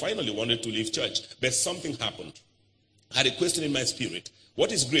 I finally wanted to leave church, but something happened. I had a question in my spirit.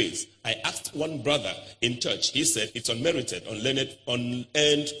 What is grace? I asked one brother in church. He said it's unmerited,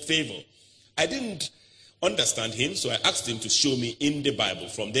 unearned favor. I didn't understand him, so I asked him to show me in the Bible.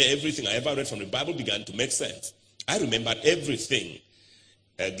 From there, everything I ever read from the Bible began to make sense. I remembered everything,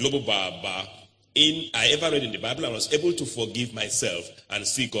 Global Baba, I ever read in the Bible. I was able to forgive myself and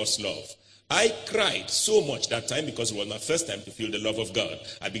see God's love. I cried so much that time because it was my first time to feel the love of God.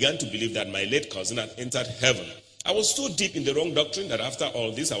 I began to believe that my late cousin had entered heaven. I was so deep in the wrong doctrine that after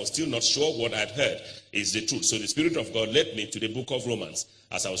all this, I was still not sure what I had heard is the truth. So the Spirit of God led me to the book of Romans.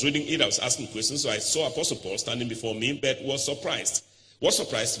 As I was reading it, I was asking questions. So I saw Apostle Paul standing before me, but was surprised. What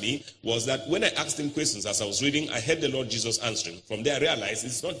surprised me was that when I asked him questions as I was reading, I heard the Lord Jesus answering. From there, I realized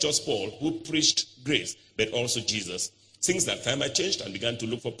it's not just Paul who preached grace, but also Jesus. Since that time, I changed and began to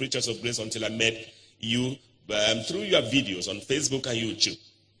look for preachers of grace until I met you through your videos on Facebook and YouTube.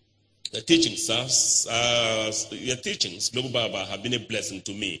 Your teachings, Global Baba, have been a blessing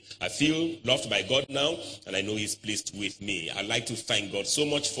to me. I feel loved by God now, and I know he's pleased with me. I'd like to thank God so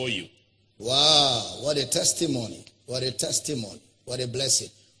much for you. Wow, what a testimony. What a testimony. What a blessing.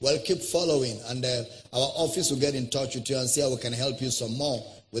 Well, keep following, and our office will get in touch with you and see how we can help you some more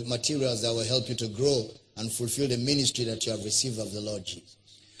with materials that will help you to grow and fulfill the ministry that you have received of the Lord Jesus.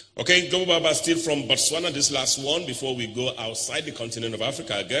 Okay, Global Baba, still from Botswana, this last one before we go outside the continent of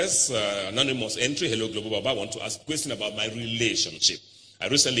Africa, I guess. Anonymous entry. Hello, Global Baba. I want to ask a question about my relationship. I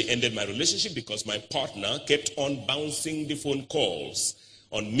recently ended my relationship because my partner kept on bouncing the phone calls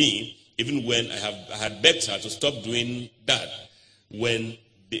on me, even when I had begged her to stop doing that when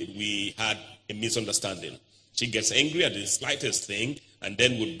we had a misunderstanding. She gets angry at the slightest thing and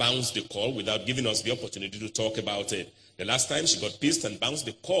then would bounce the call without giving us the opportunity to talk about it. The last time she got pissed and bounced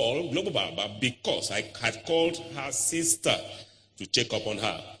the call, Global Baba, because I had called her sister to check up on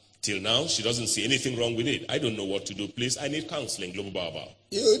her. Till now, she doesn't see anything wrong with it. I don't know what to do. Please, I need counseling, Global Baba.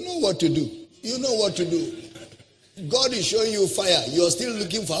 You know what to do. You know what to do. God is showing you fire. You are still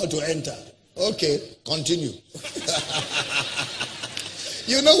looking for how to enter. Okay, continue.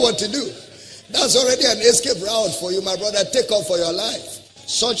 You know what to do. That's already an escape route for you, my brother. Take off for your life.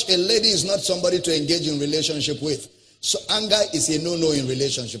 Such a lady is not somebody to engage in relationship with. So anger is a no-no in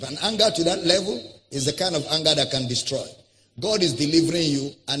relationship. And anger to that level is the kind of anger that can destroy. God is delivering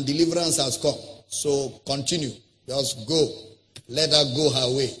you, and deliverance has come. So continue. Just go. Let her go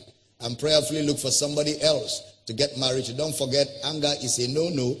her way. And prayerfully look for somebody else to get married to. Don't forget, anger is a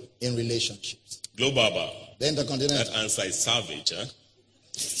no-no in relationships. Global Baba. The intercontinental. That answer is savage, huh?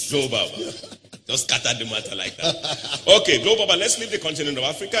 Global Baba. Just scatter the matter like that. Okay, Global Baba, let's leave the continent of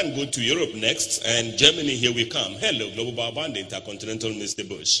Africa and go to Europe next. And Germany, here we come. Hello, Global Baba and the intercontinental Mr.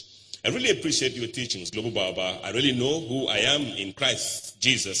 Bush. I really appreciate your teachings, Global Baba. I really know who I am in Christ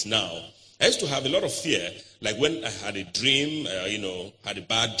Jesus now. I used to have a lot of fear, like when I had a dream, had a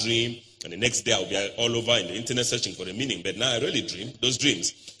bad dream, and the next day I'll be all over in the internet searching for the meaning. But now I really dream those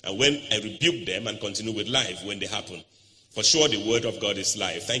dreams. And when I rebuke them and continue with life when they happen. For sure, the word of God is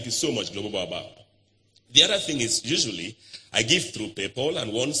life. Thank you so much, Global Baba. The other thing is, usually, I give through PayPal,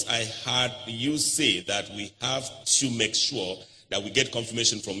 and once I heard you say that we have to make sure that we get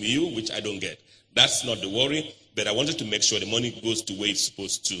confirmation from you, which I don't get. That's not the worry, but I wanted to make sure the money goes to where it's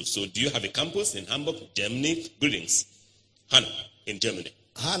supposed to. So do you have a campus in Hamburg, Germany? Greetings. Hannah, in Germany.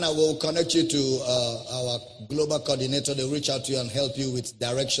 Hannah will connect you to our global coordinator. They'll reach out to you and help you with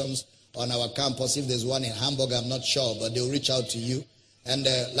directions on our campus. If there's one in Hamburg, I'm not sure, but they'll reach out to you. And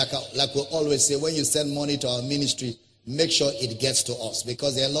like we always say, when you send money to our ministry, make sure it gets to us,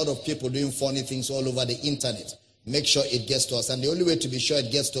 because there are a lot of people doing funny things all over the internet. Make sure it gets to us. And the only way to be sure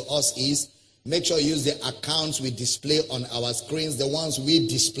it gets to us is make sure you use the accounts we display on our screens, the ones we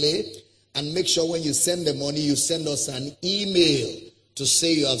display, and make sure when you send the money, you send us an email to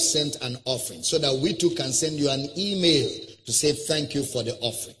say you have sent an offering, so that we too can send you an email to say thank you for the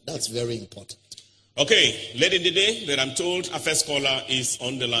offering. That's very important. Okay, late in the day, but I'm told a first caller is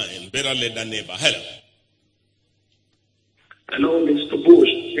on the line. Better late than never. Hello. Hello, Mr.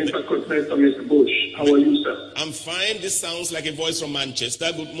 Bush. Intercontinental, Mr. Bush. How are you, sir? I'm fine. This sounds like a voice from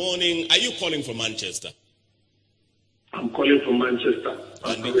Manchester. Good morning. Are you calling from Manchester? I'm calling from Manchester.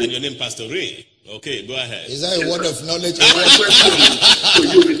 And your name, Pastor Ray. Okay, go ahead. Is that a word of knowledge? My question to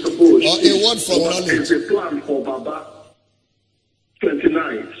you, Mr. Bush. Or a word from What knowledge? is the plan for Baba?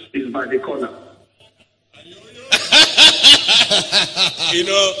 29th is by the corner.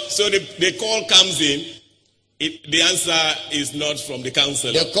 So the call comes in. The answer is not from the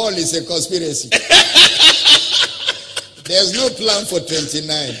counselor. The call is a conspiracy. There's no plan for 29.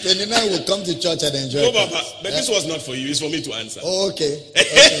 29 will come to church and enjoy. No, Baba, but this was not for you. It's for me to answer. Oh, okay.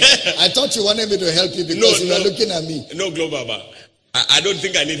 I thought you wanted me to help you because you were looking at me. No, Baba. I don't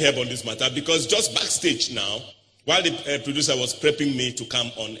think I need help on this matter because just backstage now, while the producer was prepping me to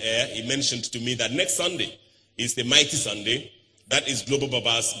come on air, he mentioned to me that next Sunday is the mighty Sunday. That is Global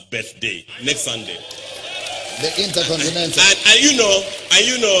Baba's birthday. Next Sunday. The Intercontinental.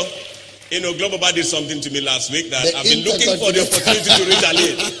 And Global Baba did something to me last week that I've been looking for the opportunity to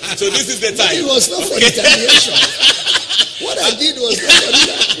retaliate. So this is the time. It was not for retaliation. What I did was not for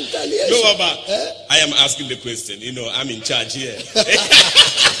retaliation. No, Baba. I am asking the question. I'm in charge here.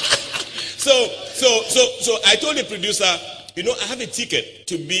 So I told the producer, I have a ticket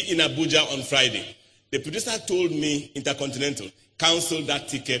to be in Abuja on Friday. The producer told me, Intercontinental, cancel that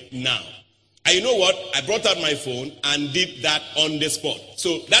ticket now. And you know what? I brought out my phone and did that on the spot.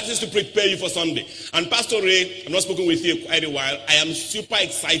 So that is to prepare you for Sunday. And Pastor Ray, I've not spoken with you quite a while. I am super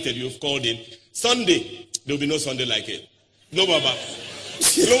excited you've called in. Sunday, there will be no Sunday like it. No, Baba.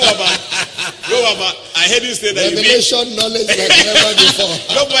 No, Baba. No, Baba. I heard you say that revelation knowledge like never before.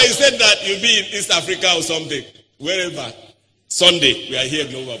 No, but you said that you'll be in East Africa or something. Wherever. Sunday, we are here,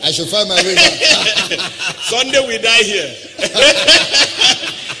 Global. I should find my way back. Sunday, we die here.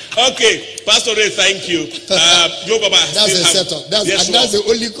 Okay, Pastor Ray, thank you. Global, that's a setup. That's the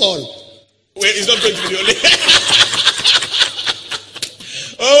only call. Well, it's not going to be the only.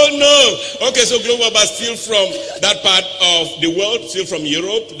 Oh no. Okay, so Global Baba still from that part of the world, still from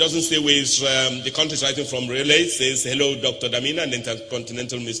Europe. It doesn't say where the country is writing from. Relay says, hello, Dr. Damina and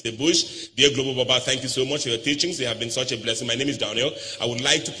Intercontinental Mr. Bush. Dear Global Baba, thank you so much for your teachings. They have been such a blessing. My name is Daniel. I would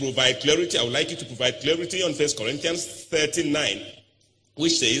like to provide clarity. I would like you to provide clarity on 1 Corinthians 39.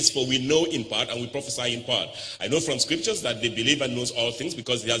 Which says, for we know in part and we prophesy in part. I know from scriptures that the believer knows all things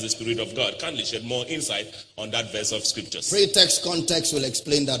because he has the Spirit of God. Kindly shed more insight on that verse of scriptures. Pretext context will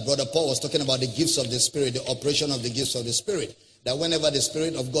explain that. Brother Paul was talking about the gifts of the Spirit, the operation of the gifts of the Spirit. That whenever the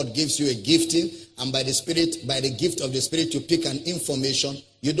Spirit of God gives you a gifting, and by the gift of the Spirit, you pick an information,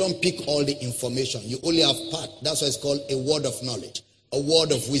 you don't pick all the information. You only have part. That's why it's called a word of knowledge. A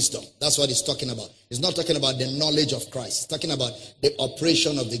word of wisdom. That's what he's talking about. He's not talking about the knowledge of Christ. He's talking about the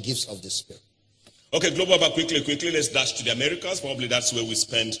operation of the gifts of the Spirit. Okay, Global, but quickly, let's dash to the Americas. Probably that's where we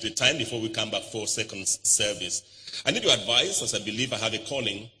spend the time before we come back for second service. I need your advice, as I believe I have a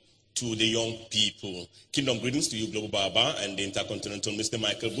calling to the young people. Kingdom greetings to you, Global Baba, and the Intercontinental Mr.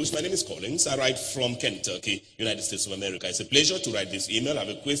 Michael Bush. My name is Collins. I write from Kentucky, United States of America. It's a pleasure to write this email. I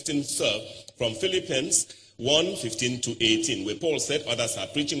have a question, sir, from Philippines 1:15-18, where Paul said others are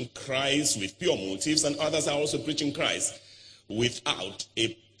preaching Christ with pure motives and others are also preaching Christ without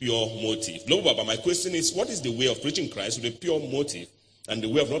a pure motive. Global Baba, my question is, what is the way of preaching Christ with a pure motive and the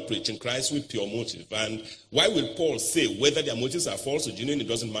way of not preaching Christ with pure motive? And why will Paul say whether their motives are false or genuine, it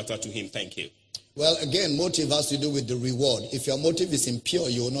doesn't matter to him? Thank you. Well, again, motive has to do with the reward. If your motive is impure,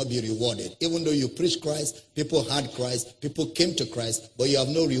 you will not be rewarded. Even though you preach Christ, people had Christ, people came to Christ, but you have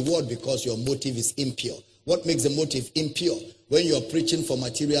no reward because your motive is impure. What makes the motive impure? When you're preaching for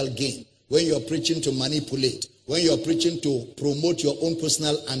material gain, when you're preaching to manipulate, when you're preaching to promote your own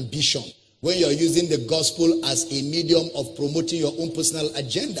personal ambition, when you're using the gospel as a medium of promoting your own personal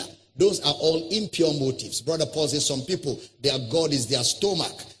agenda, those are all impure motives. Brother Paul says some people, their God is their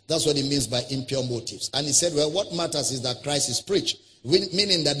stomach. That's what he means by impure motives. And he said, well, what matters is that Christ is preached,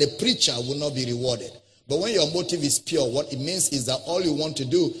 meaning that the preacher will not be rewarded. But when your motive is pure, what it means is that all you want to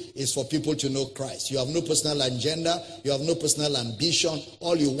do is for people to know Christ. You have no personal agenda. You have no personal ambition.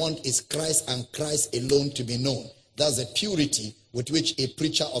 All you want is Christ and Christ alone to be known. That's the purity with which a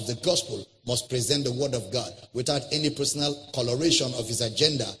preacher of the gospel must present the word of God without any personal coloration of his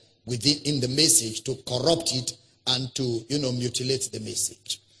agenda within the message to corrupt it and to, mutilate the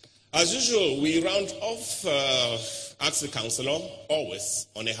message. As usual, we round off Ask the Counselor always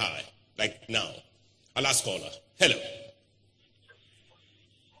on a high, like now. Our last caller. Hello.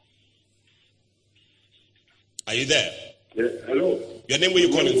 Are you there? Yeah, hello. Your name, where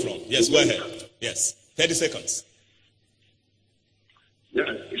you calling from? Yes, go ahead. Yes, 30 seconds. Yeah,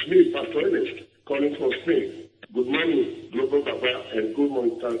 it's me, Pastor Ernest, calling from Spain. Good morning, Global Papa, and good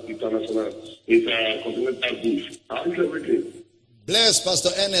morning, International. It's Continental Bush. How is everything? Bless, Pastor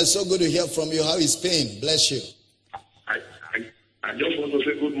Ernest. So good to hear from you. How is Spain? Bless you. I just want to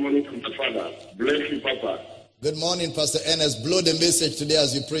say good morning to my father. Bless you, Papa. Good morning, Pastor Ernest. Blow the message today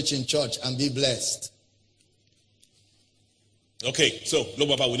as you preach in church and be blessed. Okay, so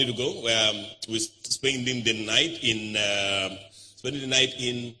Global Papa, we need to go. We're spending the night in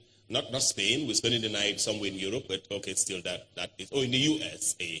not Spain. We're spending the night somewhere in Europe, but okay, still that is in the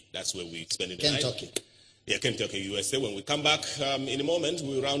USA. That's where we're spending the night. Kentucky. Yeah, Kentucky, USA. When we come back in a moment,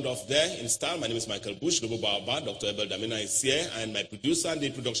 we'll round off there in Star. My name is Michael Bush, Global Baba. Dr. Abel Damina is here, and my producer and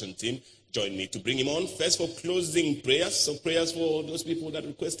the production team join me to bring him on. First for closing prayers, so prayers for those people that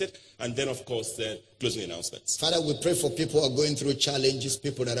requested, and then, of course, closing announcements. Father, we pray for people who are going through challenges,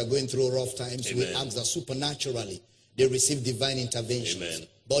 people that are going through rough times. Amen. We ask that supernaturally they receive divine interventions. Amen.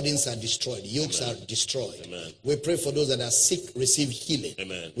 Burdens are destroyed. Yokes Amen. are destroyed. Amen. We pray for those that are sick, receive healing.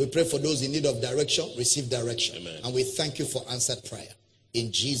 Amen. We pray for those in need of direction, receive direction. Amen. And we thank you for answered prayer. In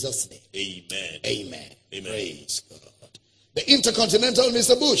Jesus' name. Amen. Amen. Amen. Praise God. The Intercontinental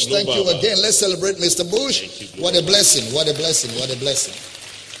Mr. Bush. No Thank you Baba. again. Let's celebrate Mr. Bush. Thank you, What a blessing. What a blessing. What a blessing.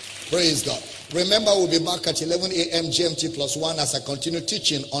 Praise God. Remember, we'll be back at 11 a.m. GMT plus 1 as I continue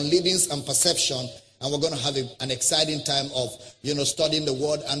teaching on leadings and perception. And we're going to have an exciting time of, studying the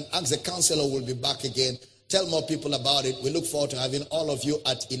word. And Ask the Counselor will be back again. Tell more people about it. We look forward to having all of you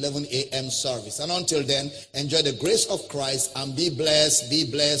at 11 a.m. service. And until then, enjoy the grace of Christ and be blessed,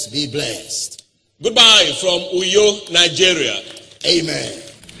 be blessed, be blessed. Goodbye from Uyo, Nigeria. Amen.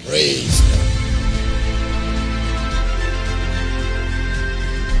 Praise